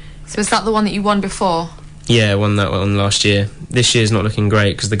Coventry. So is that the one that you won before? Yeah, I won that one last year. This year's not looking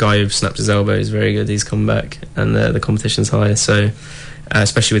great because the guy who snapped his elbow is very good. He's come back and the competition's higher. So,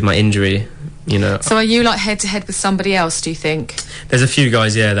 especially with my injury, you know. So are you like head to head with somebody else, do you think? There's a few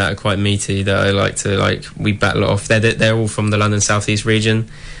guys, yeah, that are quite meaty that I like to, we battle it off. They're all from the London South East region.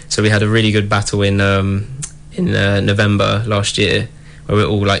 So we had a really good battle in November last year where we were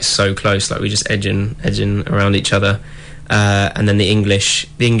all like so close, like we just edging around each other. And then the English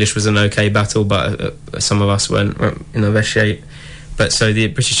was an okay battle, but some of us weren't in the best shape. But so the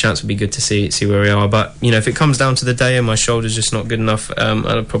British champs would be good to see where we are. But you know, if it comes down to the day and my shoulder's just not good enough,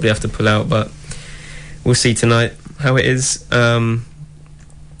 I'll probably have to pull out. But we'll see tonight how it is.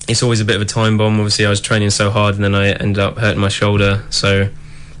 It's always a bit of a time bomb. Obviously, I was training so hard, and then I ended up hurting my shoulder. So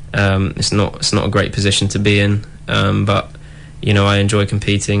it's not a great position to be in. But you know, I enjoy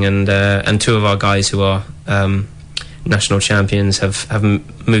competing, and 2 of our guys who are national champions have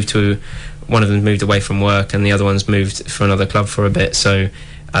moved to. One of them moved away from work, and the other one's moved for another club for a bit. So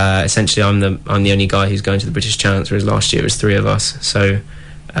essentially, I'm the only guy who's going to the British Champs, whereas last year it was 3 of us. So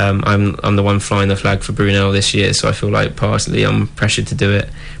I'm the one flying the flag for Brunel this year. So I feel like partly I'm pressured to do it.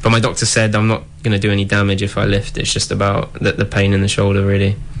 But my doctor said I'm not going to do any damage if I lift. It's just about the pain in the shoulder,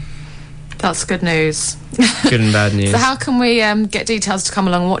 really. That's good news. Good and bad news. So how can we get details to come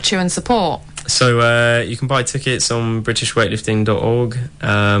along, watch you and support? So you can buy tickets on britishweightlifting.org.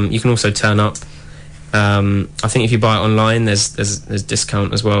 You can also turn up. I think if you buy it online, there's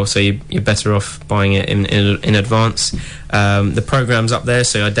discount as well, so you're better off buying it in advance. The program's up there,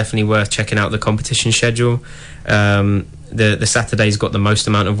 so definitely worth checking out the competition schedule. The Saturday's got the most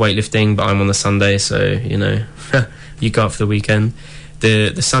amount of weightlifting, but I'm on the Sunday, so you know you go up for the weekend.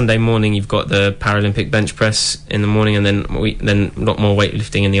 The Sunday morning you've got the Paralympic bench press in the morning, and then a lot more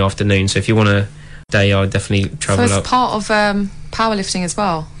weightlifting in the afternoon. So if you want a day, I'll definitely travel up. So it's part of powerlifting as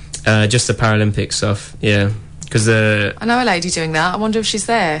well? Just the Paralympic stuff, yeah. Because I know a lady doing that. I wonder if she's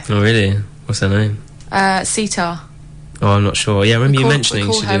there. Oh really? What's her name? Sita. Oh, I'm not sure. Yeah, I remember you mentioning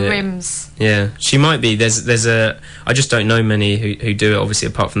we call she her did it. Rims. Yeah, she might be. There's a. I just don't know many who do it. Obviously,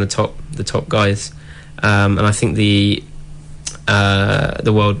 apart from the top guys, and I think the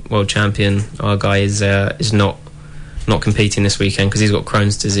world champion, our guy, is not competing this weekend because he's got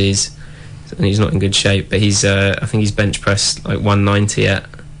Crohn's disease and he's not in good shape. But he's I think he's bench pressed like 190 at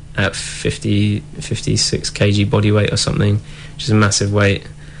 56 kg body weight or something, which is a massive weight.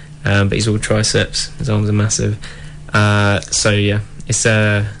 But he's all triceps. His arms are massive. So yeah,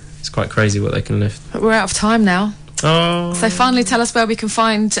 it's quite crazy what they can lift. But we're out of time now. Oh. So finally, tell us where we can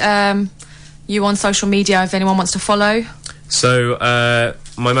find you on social media if anyone wants to follow. So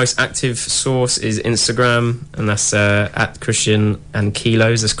my most active source is Instagram, and that's at Christian and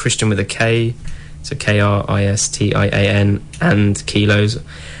Kilos. That's Christian with a K, so Kristian and Kilos.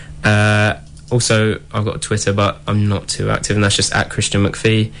 Also, I've got Twitter, but I'm not too active, and that's just at Christian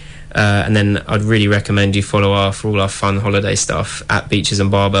McPhee. And then I'd really recommend you follow for all our fun holiday stuff at Beaches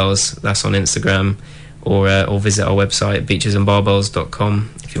and Barbells. That's on Instagram, or visit our website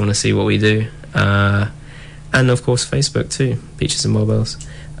beachesandbarbells.com if you want to see what we do. And of course Facebook too, Beaches and Barbells.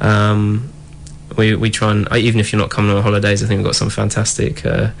 We try and, even if you're not coming on holidays, I think we've got some fantastic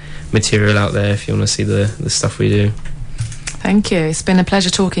material out there if you want to see the stuff we do. Thank you. It's been a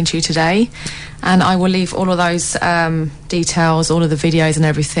pleasure talking to you today, and I will leave all of those details, all of the videos and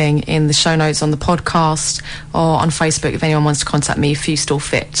everything in the show notes on the podcast or on Facebook if anyone wants to contact me, Fustal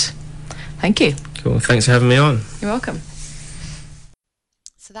Fit. Thank you. Cool. Thanks for having me on. You're welcome.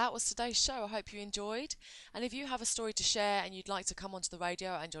 So that was today's show. I hope you enjoyed. And if you have a story to share and you'd like to come onto the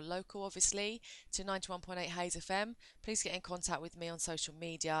radio and you're local, obviously, to 91.8 Hayes FM, please get in contact with me on social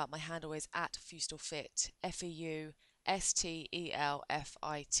media. My handle is at FustelFit, FEUSTELFIT.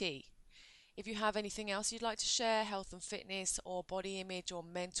 If you have anything else you'd like to share, health and fitness or body image or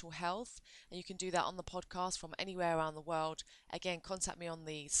mental health, and you can do that on the podcast from anywhere around the world, again, contact me on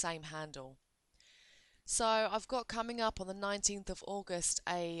the same handle. So I've got coming up on the 19th of August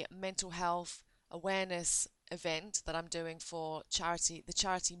a mental health awareness event that I'm doing for the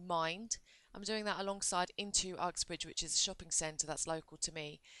charity Mind, I'm doing that alongside Into Uxbridge, which is a shopping centre that's local to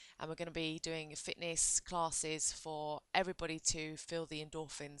me, and we're going to be doing fitness classes for everybody to feel the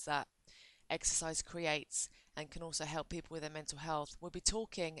endorphins that exercise creates and can also help people with their mental health. We'll be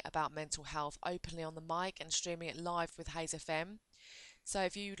talking about mental health openly on the mic and streaming it live with Hayes FM. So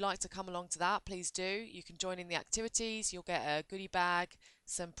if you'd like to come along to that, please do. You can join in the activities. You'll get a goodie bag,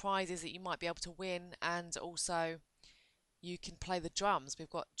 some prizes that you might be able to win, and also you can play the drums. We've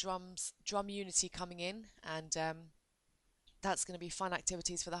got Drum Unity coming in, and that's going to be fun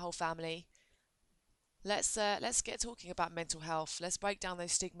activities for the whole family. Let's get talking about mental health. Let's break down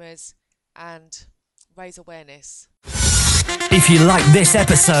those stigmas and raise awareness. If you like this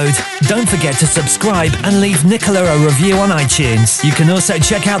episode, don't forget to subscribe and leave Nicola a review on iTunes. You can also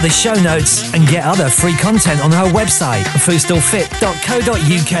check out the show notes and get other free content on her website,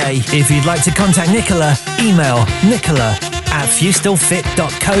 fustelfit.co.uk. If you'd like to contact Nicola, email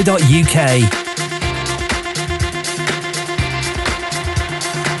nicola@fustelfit.co.uk.